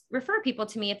and just refer people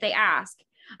to me if they ask.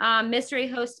 Mystery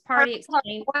host party.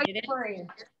 Explain.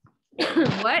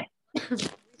 What?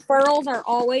 Referrals are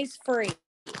always free.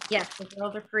 Yes,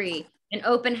 referrals are free. An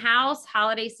open house,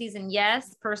 holiday season,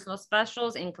 yes. Personal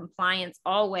specials and compliance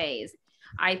always.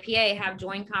 IPA, have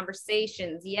joint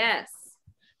conversations, yes.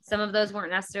 Some of those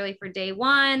weren't necessarily for day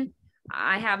one.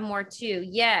 I have more too,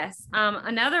 yes.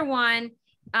 Another one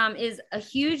is a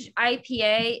huge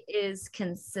IPA is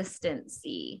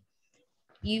consistency.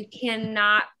 You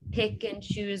cannot pick and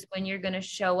choose when you're going to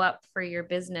show up for your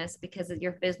business, because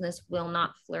your business will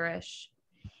not flourish.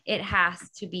 It has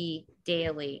to be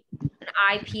daily. An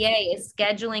IPA is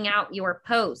scheduling out your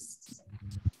posts,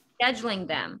 scheduling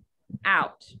them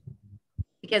out,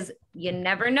 because you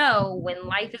never know when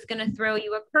life is going to throw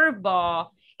you a curveball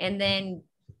and then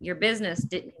your business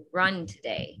didn't run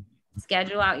today.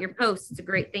 Schedule out your posts. It's a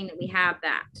great thing that we have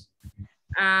that.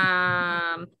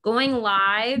 Going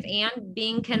live and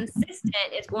being consistent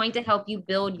is going to help you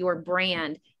build your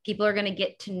brand. People are going to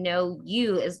get to know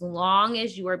you as long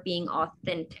as you are being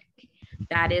authentic.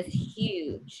 That is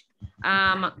huge.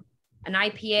 An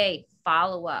IPA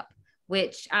follow-up,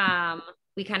 which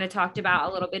we kind of talked about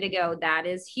a little bit ago. That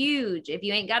is huge. If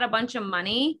you ain't got a bunch of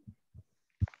money,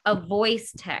 a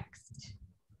voice text.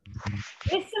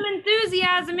 Get some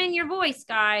enthusiasm in your voice,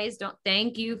 guys. Don't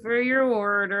thank you for your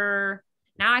order.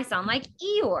 Now I sound like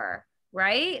Eeyore,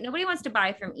 right? Nobody wants to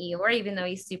buy from Eeyore, even though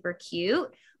he's super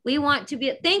cute. We want to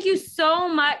be, thank you so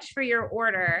much for your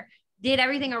order. Did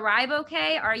everything arrive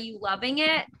okay? Are you loving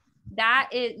it? That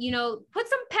is, you know, put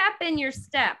some pep in your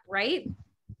step, right?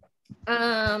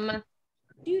 Thank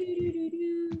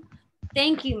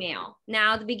you mail.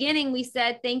 Now, at the beginning, we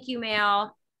said thank you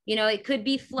mail. You know, it could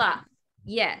be fluff.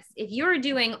 Yes, if you're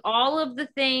doing all of the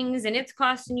things and it's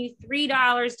costing you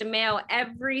 $3 to mail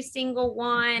every single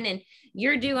one, and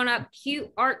you're doing up cute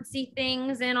artsy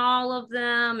things in all of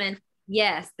them, and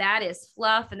yes, that is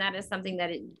fluff, and that is something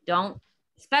that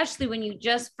especially when you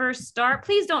just first start,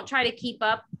 please don't try to keep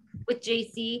up with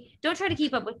JC. Don't try to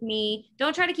keep up with me.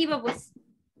 Don't try to keep up with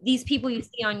these people you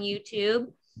see on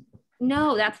YouTube.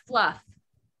 No, that's fluff.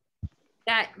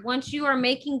 That once you are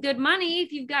making good money,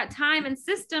 if you've got time and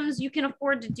systems, you can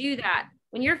afford to do that.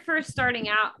 When you're first starting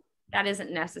out, that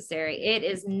isn't necessary. It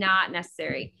is not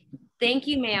necessary. Thank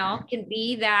you mail can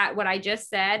be that, what I just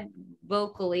said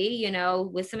vocally, you know,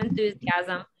 with some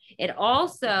enthusiasm. It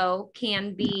also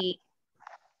can be,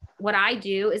 what I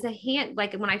do is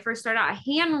like when I first started out, a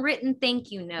handwritten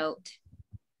thank you note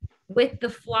with the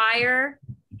flyer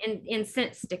and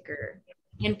scent sticker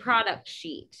and product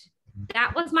sheet.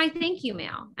 That was my thank you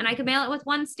mail, and I could mail it with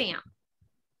one stamp.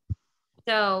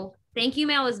 So thank you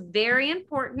mail is very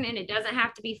important, and it doesn't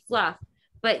have to be fluff,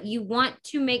 but you want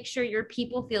to make sure your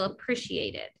people feel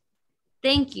appreciated.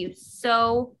 Thank you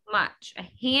so much. A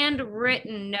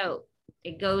handwritten note,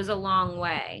 it goes a long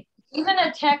way. Even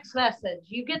a text message.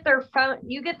 You get their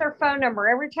phone number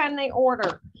every time they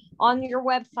order on your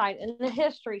website in the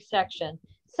history section.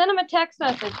 Send them a text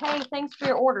message. Hey, thanks for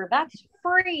your order. That's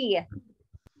free.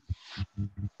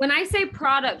 When I say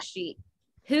product sheet,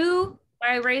 who,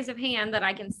 by a raise of hand that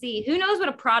I can see, who knows what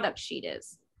a product sheet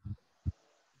is?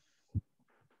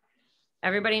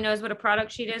 Everybody knows what a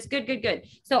product sheet is? Good, good, good.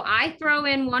 So I throw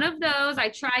in one of those. I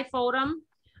tri-fold them.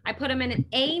 I put them in an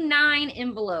A9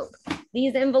 envelope.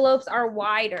 These envelopes are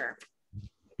wider,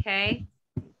 okay?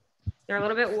 They're a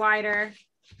little bit wider.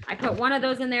 I put one of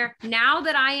those in there. Now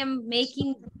that I am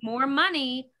making more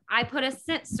money, I put a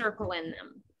scent circle in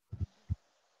them.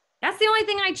 That's the only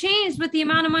thing I changed with the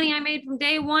amount of money I made from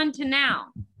day one to now,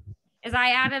 is I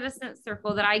added a scent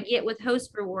circle that I get with host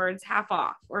rewards half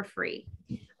off or free.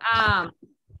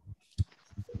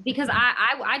 Because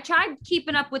I tried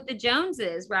keeping up with the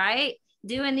Joneses, right?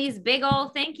 Doing these big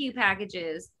old thank you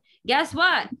packages. Guess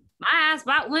what? My ass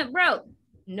about went broke.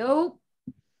 Nope.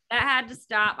 That had to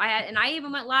stop. And I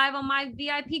even went live on my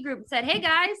VIP group and said, hey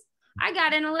guys, I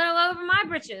got in a little over my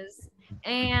britches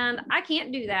and I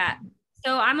can't do that.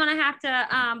 So I'm going to have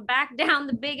to back down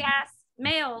the big ass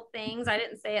mail things. I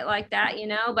didn't say it like that, you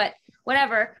know, but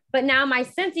whatever. But now my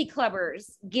Scentsy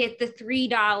Clubbers get the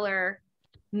 $3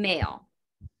 mail.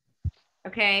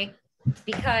 Okay.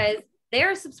 Because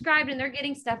they're subscribed and they're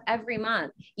getting stuff every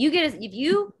month. If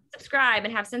you subscribe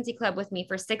and have Scentsy Club with me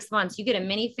for 6 months, you get a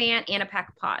mini fan and a pack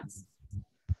of pods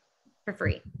for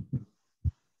free.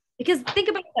 Because think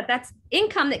about that. That's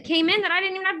income that came in that I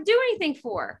didn't even have to do anything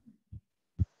for.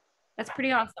 That's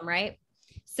pretty awesome, right?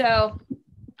 So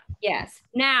yes.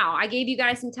 Now I gave you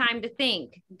guys some time to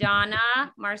think.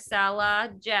 Donna, Marcella,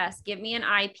 Jess, give me an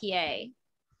IPA.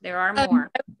 There are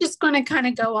more. I'm just going to kind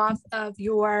of go off of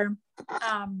your,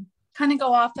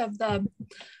 the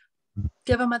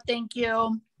give them a thank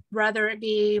you, whether it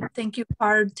be thank you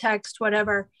card, text,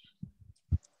 whatever.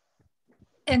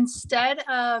 Instead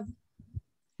of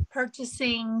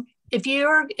purchasing, if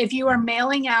you are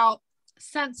mailing out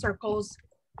scent circles,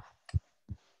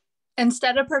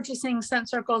 instead of purchasing scent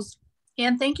circles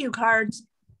and thank you cards,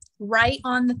 write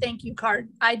on the thank you card.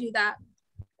 I do that.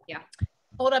 Yeah.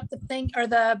 Hold up the thing or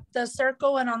the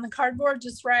circle, and on the cardboard,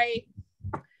 just write,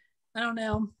 I don't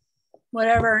know,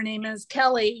 whatever her name is,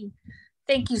 Kelly,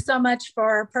 thank you so much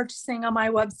for purchasing on my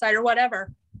website or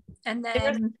whatever. And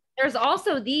then there's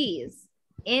also these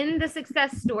in the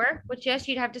Success Store, which yes,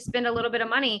 you'd have to spend a little bit of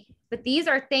money, but these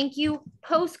are thank you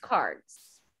postcards.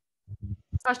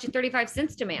 Cost you 35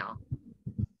 cents to mail.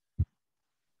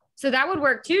 So that would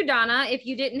work too, Donna, if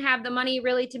you didn't have the money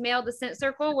really to mail the Scent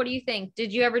Circle. What do you think?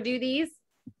 Did you ever do these?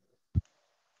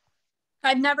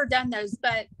 I've never done those,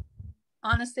 but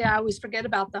honestly, I always forget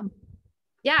about them.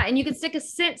 Yeah, and you can stick a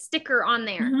scent sticker on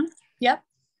there. Mm-hmm. Yep.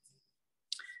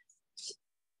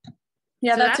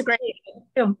 Yeah, so that's a great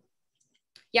idea.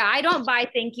 Yeah, I don't buy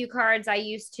thank you cards. I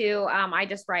used to. I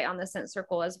just write on the Scent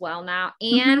Circle as well now.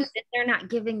 And they're not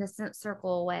giving the Scent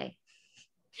Circle away.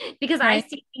 Because I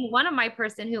see one of my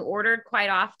person who ordered quite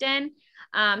often.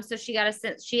 So she got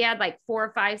she had like 4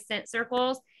 or 5 Scent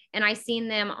Circles, and I seen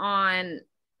them on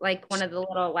like one of the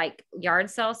little like yard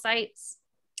sale sites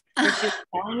where she was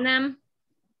selling them.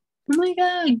 Oh my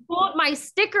God. She pulled my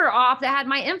sticker off that had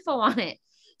my info on it.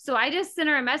 So I just sent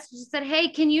her a message and said, hey,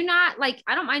 can you not, like,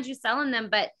 I don't mind you selling them,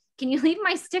 but can you leave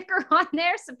my sticker on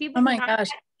there so people oh my gosh.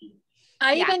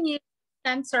 I even use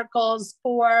Scent Circles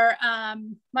for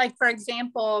like, for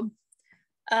example,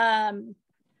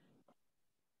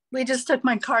 we just took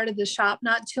my car to the shop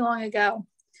not too long ago,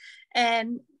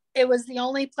 and it was the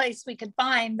only place we could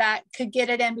find that could get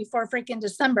it in before freaking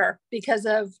December because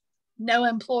of no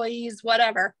employees,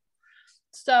 whatever.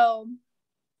 So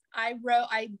I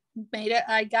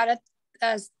got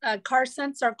a car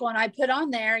Scent Circle, and I put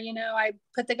on there, you know, I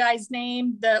put the guy's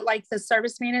name, the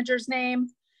service manager's name.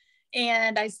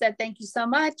 And I said, thank you so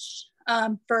much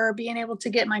for being able to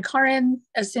get my car in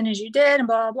as soon as you did, and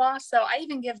blah, blah, blah. So I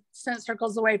even give Scent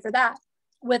Circles away for that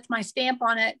with my stamp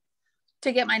on it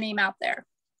to get my name out there.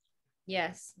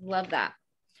 Yes. Love that.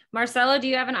 Marcella, do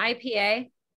you have an IPA?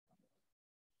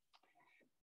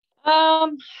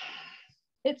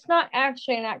 It's not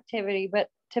actually an activity, but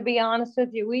to be honest with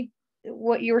you,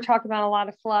 what you were talking about, a lot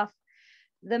of fluff.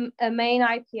 The main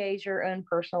IPA is your own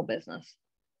personal business.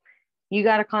 You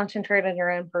got to concentrate on your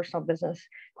own personal business.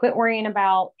 Quit worrying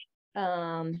about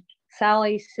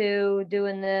Sally Sue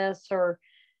doing this or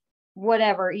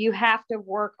whatever. You have to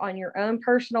work on your own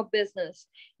personal business.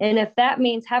 And if that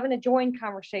means having a join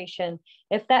conversation,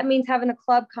 if that means having a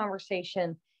club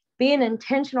conversation, being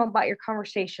intentional about your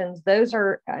conversations, those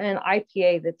are an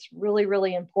IPA that's really,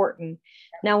 really important.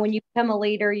 Now, when you become a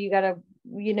leader, you got to,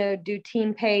 you know, do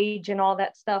team page and all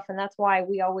that stuff. And that's why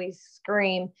we always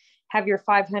scream, have your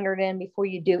 500 in before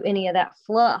you do any of that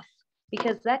fluff,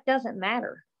 because that doesn't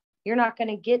matter. You're not going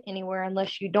to get anywhere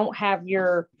unless you don't have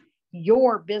your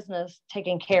business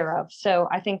taken care of. So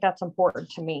I think that's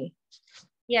important to me.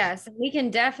 Yes, we can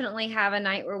definitely have a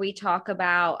night where we talk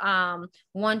about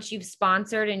once you've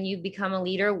sponsored and you've become a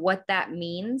leader, what that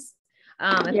means.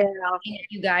 If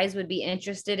you guys would be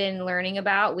interested in learning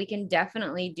about, we can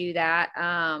definitely do that.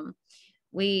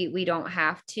 We don't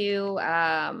have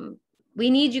to. We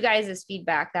need you guys'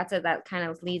 feedback. That kind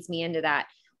of leads me into that.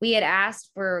 We had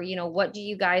asked for, you know, what do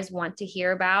you guys want to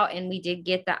hear about? And we did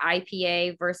get the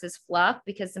IPA versus fluff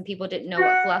because some people didn't know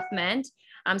what fluff meant.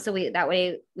 So that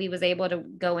way we was able to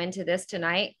go into this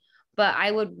tonight, but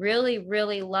I would really,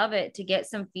 really love it to get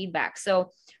some feedback.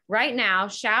 So right now,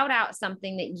 shout out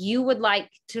something that you would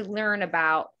like to learn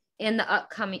about in the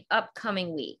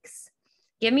upcoming weeks.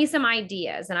 Give me some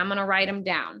ideas and I'm going to write them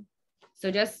down. So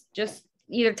just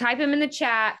either type them in the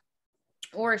chat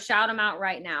or shout them out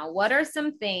right now. What are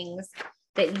some things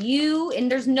that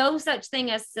and there's no such thing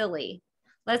as silly.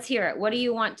 Let's hear it. What do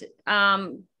you want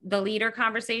to, the leader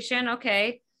conversation?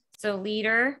 Okay. So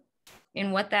leader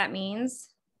and what that means.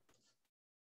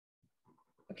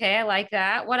 Okay. I like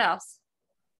that. What else?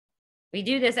 We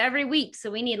do this every week, so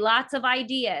we need lots of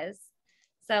ideas.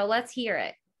 So let's hear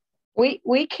it.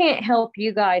 We can't help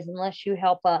you guys unless you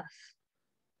help us.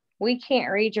 We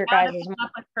can't read your guys'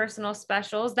 with personal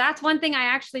specials. That's one thing I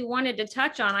actually wanted to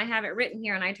touch on. I have it written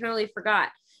here and I totally forgot.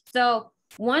 So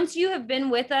once you have been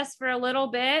with us for a little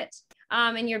bit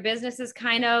and your business is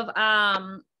kind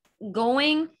of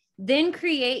going, then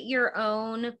create your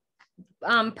own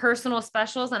personal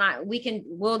specials. And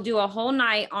we'll do a whole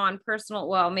night on personal,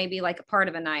 well, maybe like a part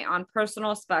of a night on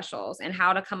personal specials and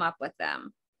how to come up with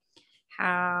them.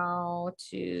 How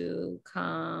to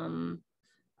come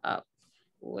up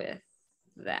with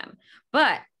them.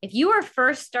 But if you are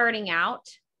first starting out,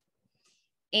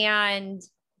 and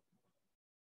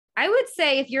I would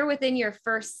say if you're within your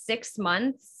first 6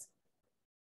 months,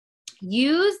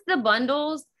 use the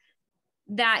bundles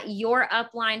that your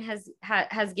upline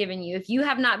has given you. If you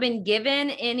have not been given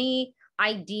any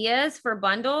ideas for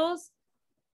bundles,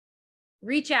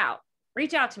 reach out.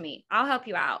 reach out to me. I'll help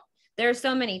you out. There's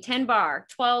so many 10 bar,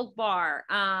 12 bar,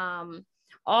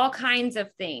 all kinds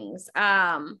of things.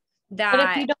 But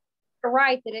if you don't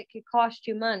right, that it could cost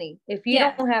you money. If you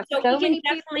don't have so so we can many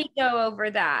definitely people. go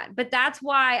over that. But that's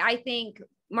why I think,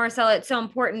 Marcella, it's so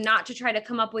important not to try to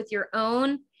come up with your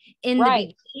own in the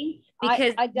beginning,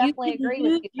 because I definitely agree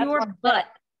with you. That's your butt.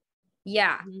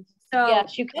 Yeah. So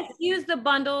yes, you can. just use the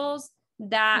bundles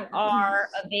that are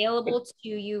available to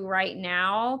you right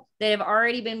now that have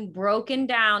already been broken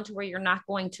down to where you're not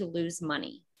going to lose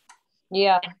money.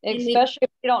 Yeah, especially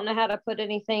if you don't know how to put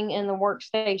anything in the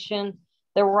workstation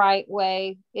the right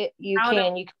way. You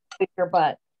can with your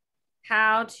butt.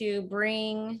 How to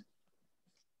bring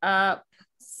up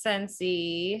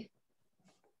Scentsy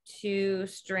to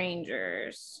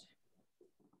strangers.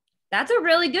 That's a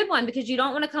really good one because you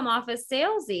don't want to come off as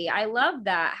salesy. I love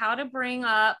that. How to bring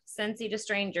up Scentsy to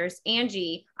strangers.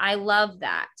 Angie, I love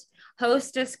that.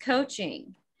 Hostess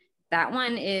coaching. That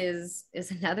one is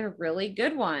another really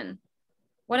good one.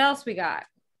 What else we got?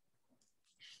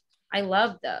 I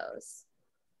love those.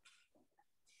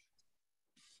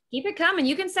 Keep it coming.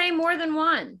 You can say more than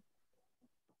one.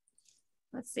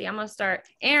 Let's see. I'm going to start.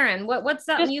 Aaron, what's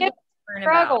something you learn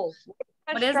about?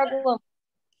 What is it?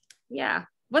 Yeah.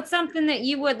 What's something that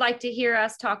you would like to hear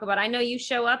us talk about? I know you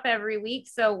show up every week,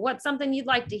 so what's something you'd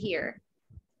like to hear?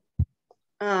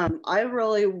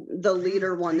 The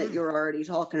leader one that you're already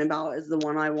talking about is the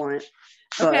one I want.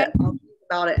 Okay. But I'll think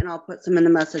about it and I'll put some in the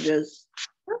messages.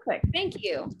 Perfect. Thank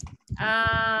you.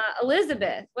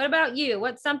 Elizabeth, what about you?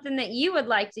 What's something that you would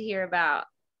like to hear about?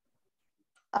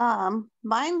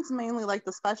 Mine's mainly like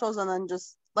the specials, and then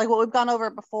just like what we've gone over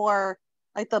before,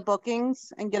 like the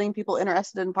bookings and getting people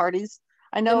interested in parties.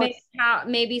 I know so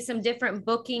maybe some different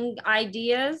booking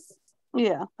ideas.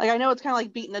 Yeah, like I know it's kind of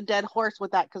like beating a dead horse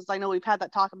with that, because I know we've had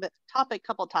that topic a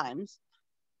couple times.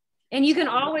 And you can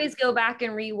always go back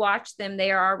and rewatch them.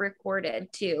 They are recorded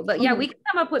too. But yeah, we can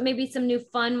come up with maybe some new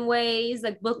fun ways,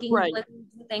 like booking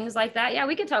things like that. Yeah,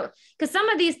 we could talk, because some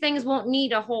of these things won't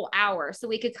need a whole hour. So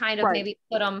we could kind of maybe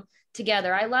put them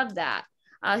together. I love that.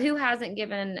 Who hasn't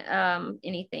given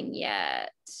anything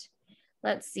yet?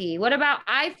 Let's see. What about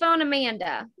iPhone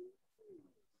Amanda?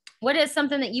 What is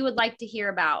something that you would like to hear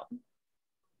about?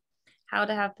 How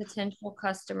to have potential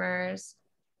customers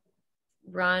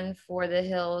run for the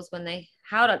hills when they,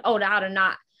 how to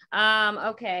not.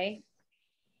 Okay.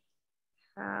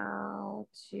 How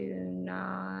to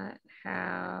not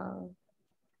have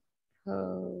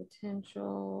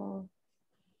potential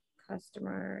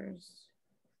customers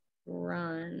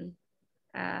run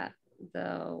at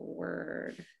the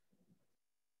word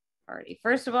party.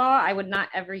 First of all, I would not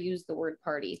ever use the word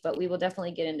party, but we will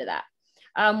definitely get into that.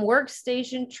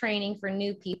 Workstation training for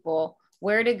new people,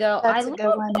 where to go. That's I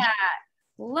love that.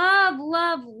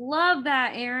 Love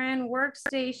that, Aaron.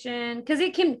 Workstation, because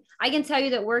I can tell you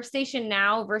that Workstation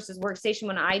now versus Workstation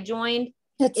when I joined,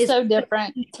 it's so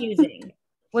different. Confusing.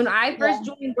 When I first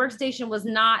joined, Workstation was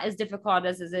not as difficult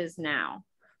as it is now.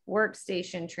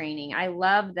 Workstation training, I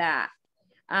love that.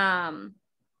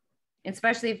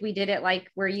 Especially if we did it like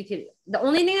where you could, the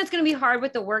only thing that's going to be hard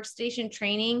with the workstation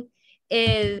training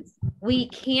is we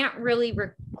can't really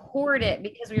record it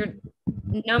because your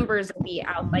numbers will be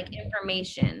out, like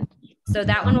information. So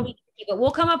that one will be tricky, but we'll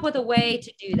come up with a way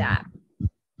to do that.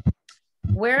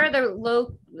 Where are the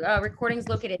recordings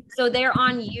located? So they're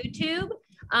on YouTube.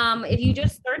 If you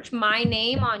just search my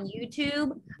name on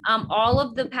YouTube, all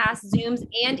of the past Zooms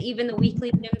and even the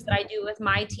weekly Zooms that I do with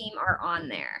my team are on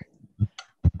there.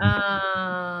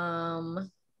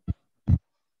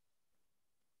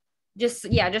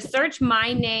 Just search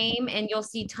my name and you'll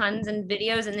see tons of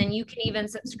videos, and then you can even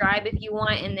subscribe if you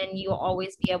want, and then you'll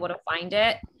always be able to find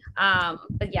it.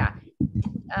 But yeah,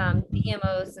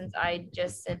 DMO, since I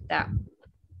just said that.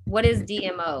 What is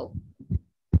DMO?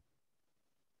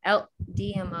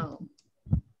 DMO.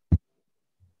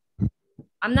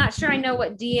 I'm not sure I know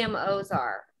what DMOs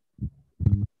are.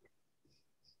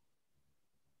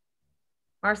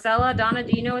 Marcella, Donna,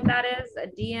 do you know what that is? A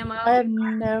DMO? I have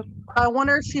no. I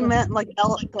wonder if she meant like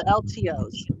the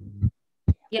LTOs.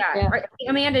 Yeah.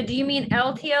 Amanda, do you mean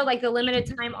LTO, like the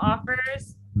limited time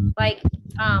offers? Like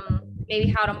maybe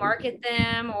how to market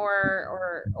them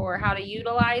or how to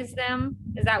utilize them?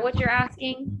 Is that what you're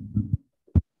asking?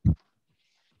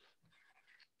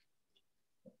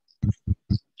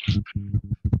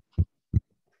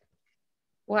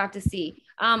 We'll have to see.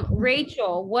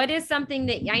 Rachel, what is something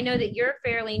that, I know that you're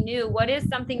fairly new, what is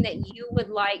something that you would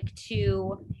like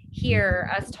to hear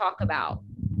us talk about?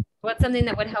 What's something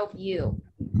that would help you?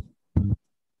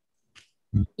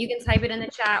 You can type it in the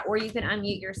chat or you can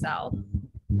unmute yourself.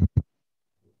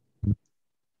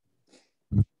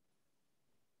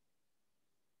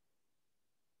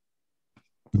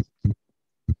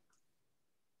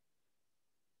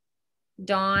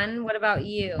 Dawn, what about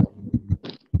you?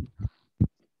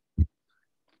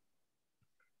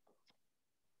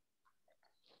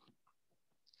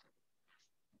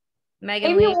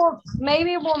 Megan Maybe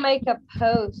Lee. we'll make a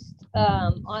post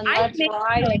on Let's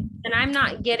Ride. And I'm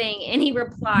not getting any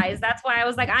replies. That's why I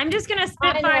was like, I'm just gonna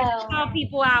step by and call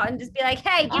people out and just be like,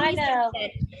 hey, give me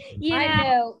something. I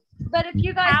know. But if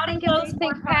you guys think of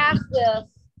anything past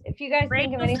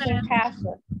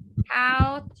this,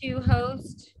 how to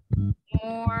host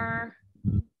more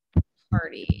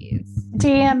parties.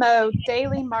 DMO,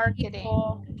 daily marketing.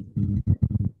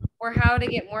 Or how to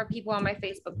get more people on my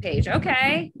Facebook page.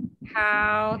 Okay.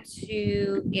 How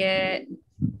to get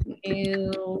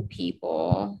new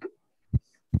people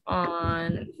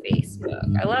on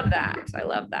Facebook. I love that. I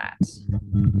love that.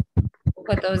 We'll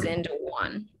put those into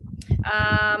one.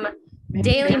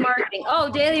 Daily marketing.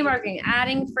 Oh, daily marketing.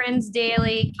 Adding friends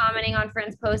daily, commenting on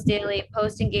friends' posts daily,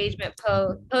 posting engagement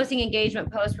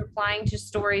posts, replying to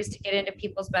stories to get into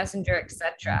people's messenger,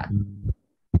 etc.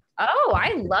 Oh,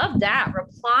 I love that.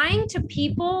 Replying to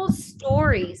people's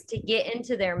stories to get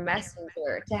into their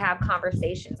messenger to have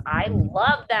conversations. I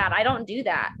love that. I don't do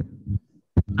that.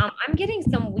 I'm getting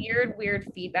some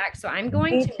weird feedback. So I'm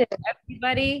going to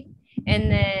everybody and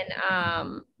then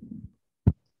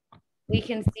we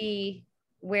can see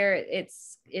where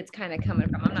it's kind of coming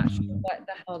from. I'm not sure what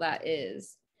the hell that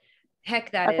is.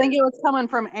 Heck, that I think it was coming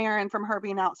from Erin from her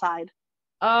being outside.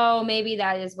 Oh, maybe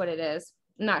that is what it is.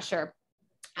 I'm not sure.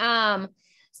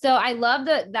 So I love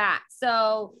that.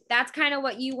 So that's kind of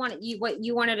what you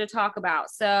wanted to talk about.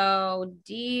 So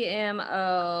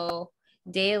DMO,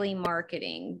 daily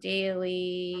marketing.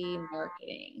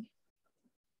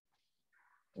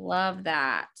 Love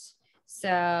that.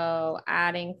 So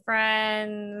adding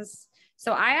friends.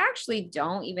 So I actually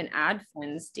don't even add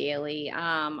friends daily.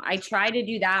 I try to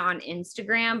do that on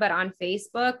Instagram, but on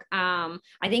Facebook, I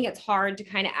think it's hard to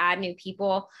kind of add new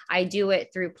people. I do it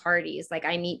through parties. Like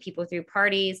I meet people through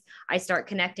parties. I start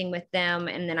connecting with them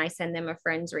and then I send them a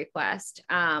friend's request.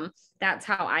 That's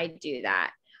how I do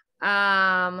that.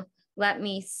 Let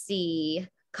me see.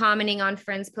 Commenting on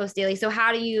friends post daily. So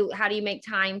how do you make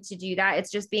time to do that?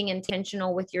 It's just being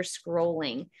intentional with your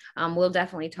scrolling. We'll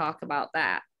definitely talk about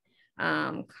that.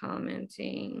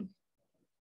 Commenting,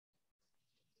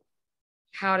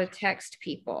 how to text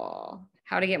people,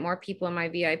 how to get more people in my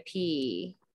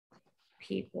VIP,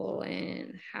 people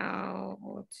in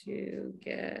how to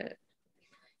get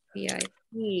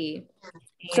VIP.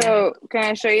 So can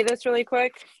I show you this really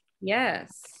quick?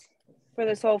 Yes. For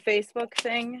this whole Facebook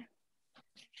thing,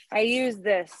 I use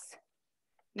this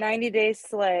 90 Day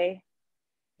Slay.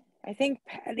 I think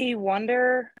Patty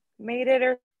Wonder made it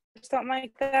or something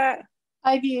like that.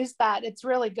 I've used that. It's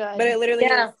really good. But it literally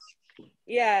is.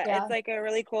 Yeah, it's like a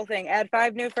really cool thing. Add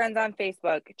 5 new friends on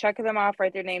Facebook. Check them off,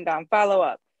 write their name down, follow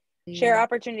up. Share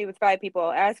opportunity with 5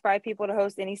 people. Ask 5 people to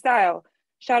host any style.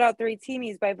 Shout out 3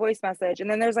 teamies by voice message. And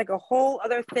then there's like a whole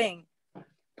other thing.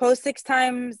 Post 6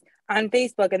 times on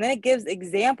Facebook. And then it gives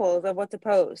examples of what to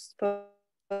post.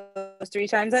 Post 3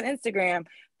 times on Instagram.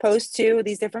 Post to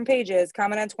these different pages.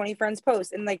 Comment on 20 friends'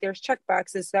 posts. And like there's check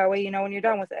boxes. So that way you know when you're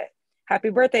done with it. Happy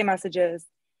birthday messages,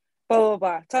 blah, blah,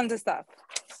 blah, tons of stuff.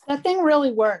 That thing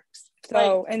really works.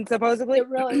 So, and supposedly, it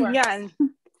really works. Yeah, and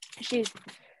she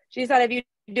said if you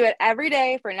do it every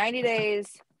day for 90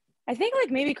 days, I think like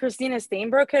maybe Christina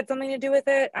Steinbrook had something to do with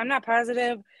it. I'm not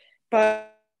positive,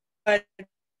 but it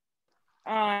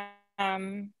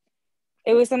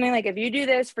was something like if you do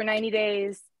this for 90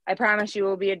 days, I promise you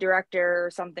will be a director or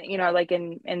something, you know, like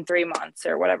in 3 months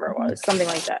or whatever it was, something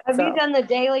like that. Have you done the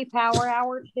daily power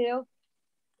hour too?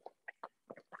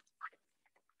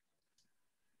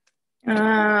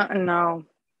 No.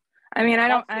 I mean,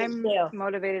 I'm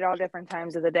motivated all different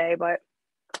times of the day, but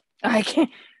I can't,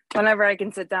 whenever I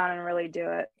can sit down and really do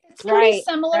it. It's pretty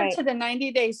similar to the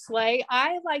 90 Day Slay.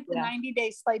 I like the 90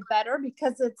 Day Slay better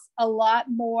because it's a lot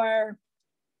more,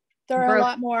 there are a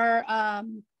lot more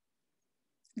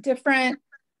different,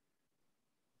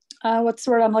 what's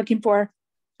the word I'm looking for?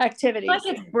 Activities. It's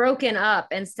like it's broken up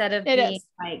instead of being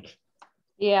like,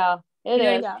 yeah. It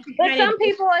is. Yeah. But some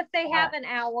people, if they have an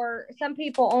hour, some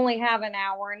people only have an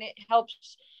hour and it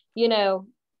helps, you know,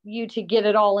 you to get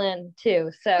it all in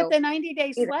too. So but the 90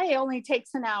 Day Slay only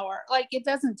takes an hour. Like it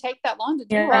doesn't take that long to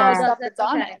do all the stuff that's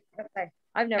on it. Okay.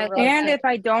 I've never really and if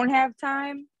I don't have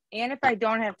time,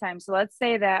 so let's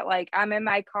say that like I'm in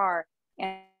my car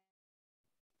and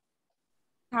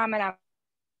comment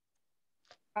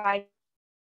on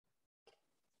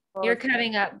you're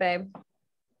cutting up, babe.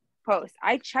 Post.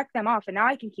 I check them off and now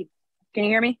I can you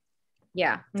hear me?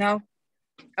 Yeah. No?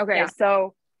 Okay. Yeah.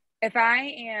 So if I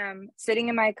am sitting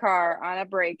in my car on a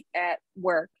break at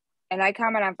work and I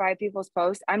comment on 5 people's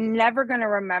posts, I'm never going to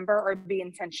remember or be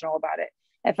intentional about it.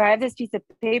 If I have this piece of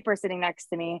paper sitting next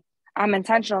to me, I'm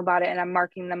intentional about it and I'm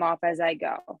marking them off as I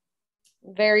go.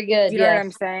 Very good. You know what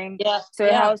I'm saying? Yeah. So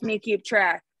it helps me keep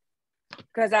track,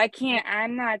 because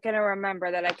I'm not going to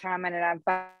remember that I commented on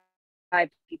 5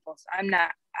 people. So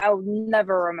I'll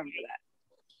never remember that.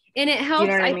 And it helps. You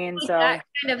know what I mean? So that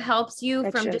kind of helps you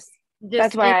from just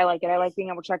that's why I like it. I like being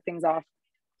able to check things off.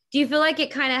 Do you feel like it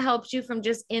kind of helps you from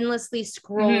just endlessly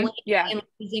scrolling and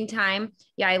losing time?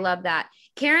 Yeah, I love that.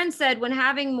 Karen said, when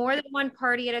having more than one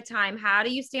party at a time, how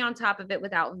do you stay on top of it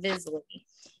without Visly?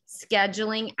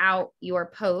 Scheduling out your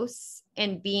posts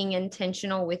and being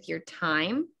intentional with your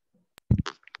time.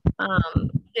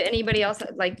 Anybody else,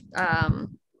 like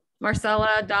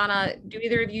Marcella, Donna, do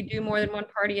either of you do more than one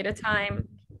party at a time?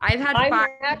 I've had 5.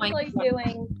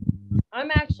 I'm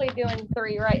actually doing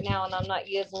 3 right now, and I'm not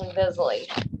using Visly.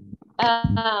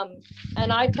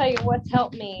 And I tell you what's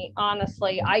helped me,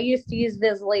 honestly. I used to use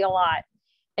Visly a lot,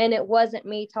 and it wasn't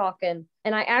me talking.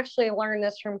 And I actually learned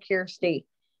this from Kirsty.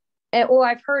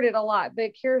 I've heard it a lot,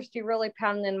 but Kirsty really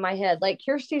pounded in my head. Like,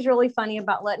 Kirsty's really funny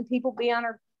about letting people be on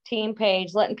her team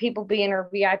page, letting people be in her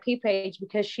VIP page,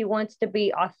 because she wants to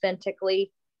be authentic.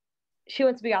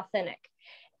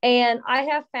 And I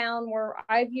have found where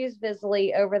I've used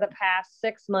Visly over the past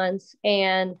 6 months,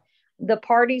 and the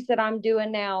parties that I'm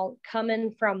doing now,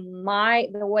 coming from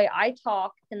the way I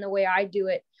talk and the way I do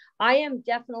it, I am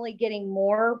definitely getting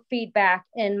more feedback,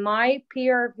 and my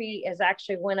PRV has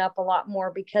actually went up a lot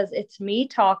more because it's me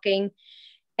talking,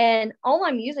 and all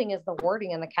I'm using is the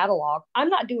wording in the catalog. I'm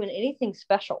not doing anything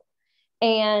special.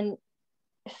 And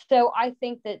so I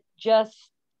think that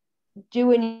just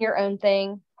doing your own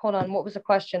thing. Hold on. What was the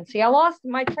question? See, I lost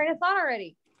my train of thought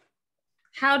already.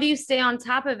 How do you stay on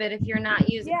top of it if you're not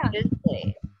using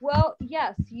Visly? Well,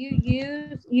 yes,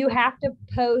 you have to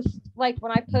post. Like,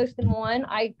 when I post in one,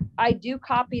 I do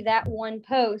copy that one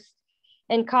post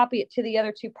and copy it to the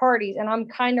other 2 parties. And I'm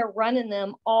kind of running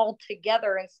them all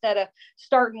together instead of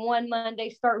starting one Monday,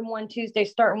 starting one Tuesday,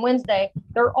 starting Wednesday.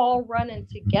 They're all running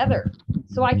together.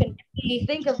 So I can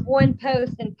think of one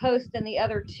post and post in the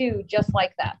other 2 just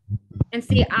like that. And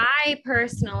see, I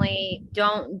personally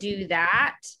don't do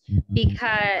that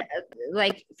because,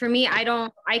 like, for me, I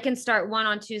can start one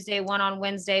on Tuesday, one on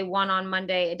Wednesday, one on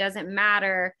Monday. It doesn't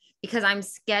matter because I'm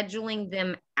scheduling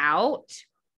them out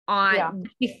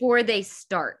before they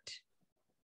start.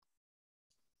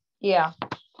 Yeah.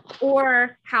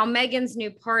 Or how Megan's new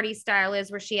party style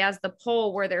is, where she has the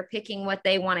poll where they're picking what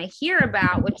they want to hear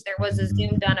about, which there was a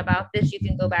Zoom done about this. You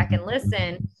can go back and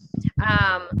listen.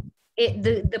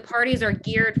 The parties are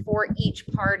geared for each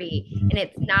party, and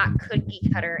it's not cookie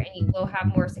cutter, and you will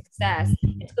have more success.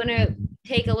 It's going to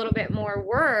take a little bit more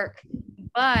work,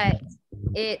 but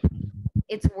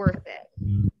it's worth it.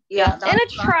 Yeah, and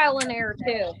it's trial and error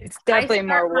too. It's definitely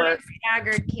more work.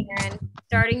 Staggered, Karen.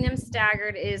 Starting them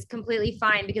staggered is completely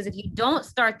fine, because if you don't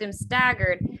start them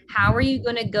staggered, how are you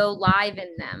going to go live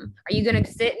in them? Are you going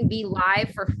to sit and be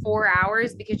live for 4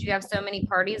 hours because you have so many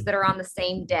parties that are on the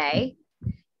same day?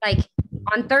 Like,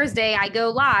 on Thursday, I go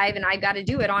live and I got to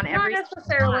do it on every. Not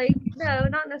necessarily. No,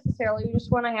 not necessarily. Just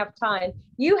when I have time.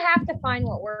 You have to find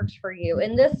what works for you.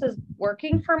 And this is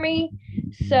working for me.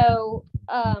 So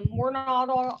we're not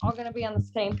all going to be on the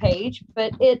same page,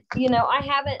 but I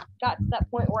haven't got to that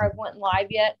point where I went live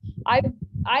yet. I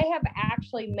have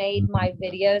actually made my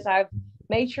videos. I've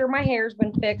made sure my hair's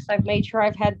been fixed. I've made sure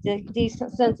I've had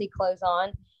decent Scentsy clothes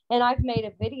on, and I've made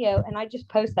a video, and I just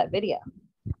post that video.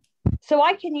 So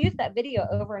I can use that video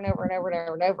over and over and over and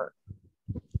over and over.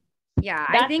 Yeah,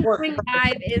 I think going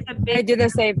live is a big. I do the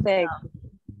same thing.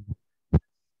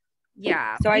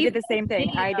 Yeah. So I did the same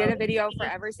thing. I did a video for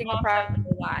every single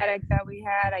product that we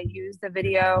had. I used the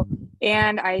video,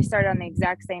 and I started on the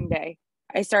exact same day.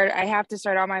 I have to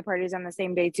start all my parties on the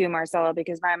same day too, Marcella,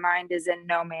 because my mind is in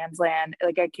no man's land.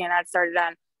 Like, I cannot start it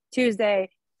on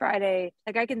Tuesday, Friday.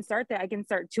 Like, I can start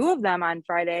 2 of them on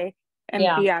Friday and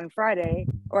be on Friday,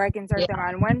 or I can start them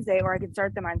on Wednesday, or I can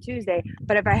start them on Tuesday.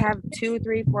 But if I have 2,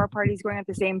 3, 4 parties going at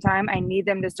the same time, I need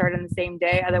them to start on the same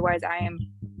day. Otherwise, I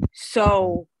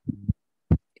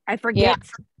forget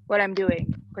what I'm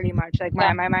doing pretty much. Like,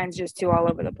 my mind's just too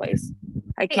all over the place.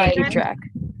 I can't keep track.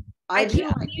 I keep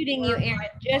muting you, Erin,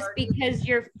 just because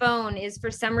your phone is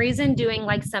for some reason doing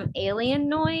like some alien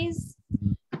noise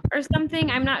or something.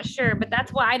 I'm not sure, but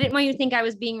that's why I didn't want you to think I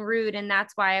was being rude, and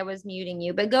that's why I was muting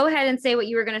you. But go ahead and say what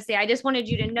you were going to say. I just wanted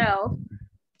you to know.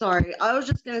 Sorry, I was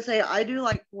just going to say I do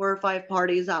like 4 or 5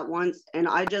 parties at once, and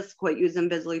I just quit using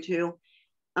Visly too.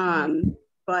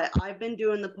 but I've been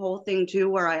doing the poll thing too,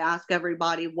 where I ask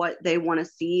everybody what they want to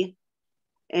see.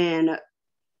 And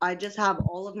I just have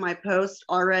all of my posts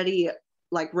already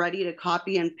like ready to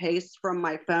copy and paste from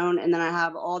my phone. And then I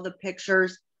have all the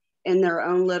pictures in their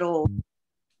own little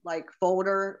like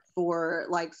folder for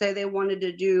like, say they wanted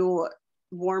to do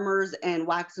warmers and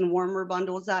wax and warmer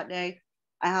bundles that day.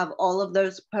 I have all of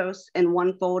those posts in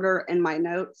one folder in my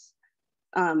notes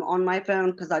on my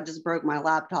phone because I just broke my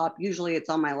laptop. Usually it's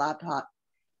on my laptop.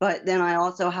 But then I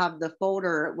also have the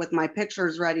folder with my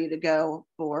pictures ready to go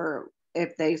for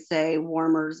if they say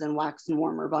warmers and wax and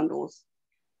warmer bundles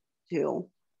too.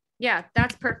 Yeah,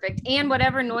 that's perfect. And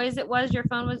whatever noise it was your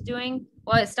phone was doing,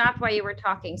 well, it stopped while you were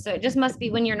talking. So it just must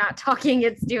be when you're not talking,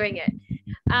 it's doing it.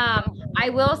 I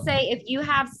will say if you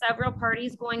have several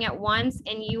parties going at once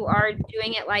and you are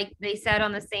doing it like they said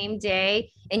on the same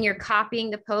day and you're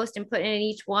copying the post and putting it in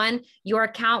each one, your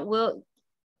account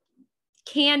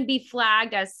can be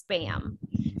flagged as spam.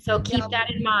 So keep that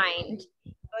in mind.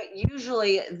 But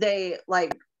usually they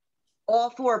like all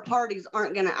 4 parties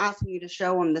aren't going to ask me to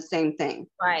show them the same thing.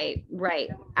 Right.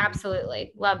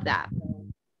 Absolutely. Love that.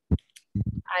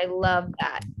 I love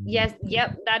that. Yes.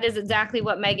 Yep. That is exactly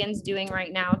what Megan's doing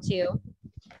right now too.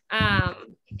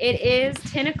 It is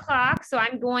 10 o'clock. So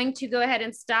I'm going to go ahead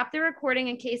and stop the recording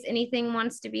in case anything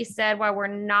wants to be said while we're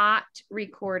not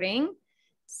recording.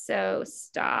 So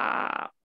stop.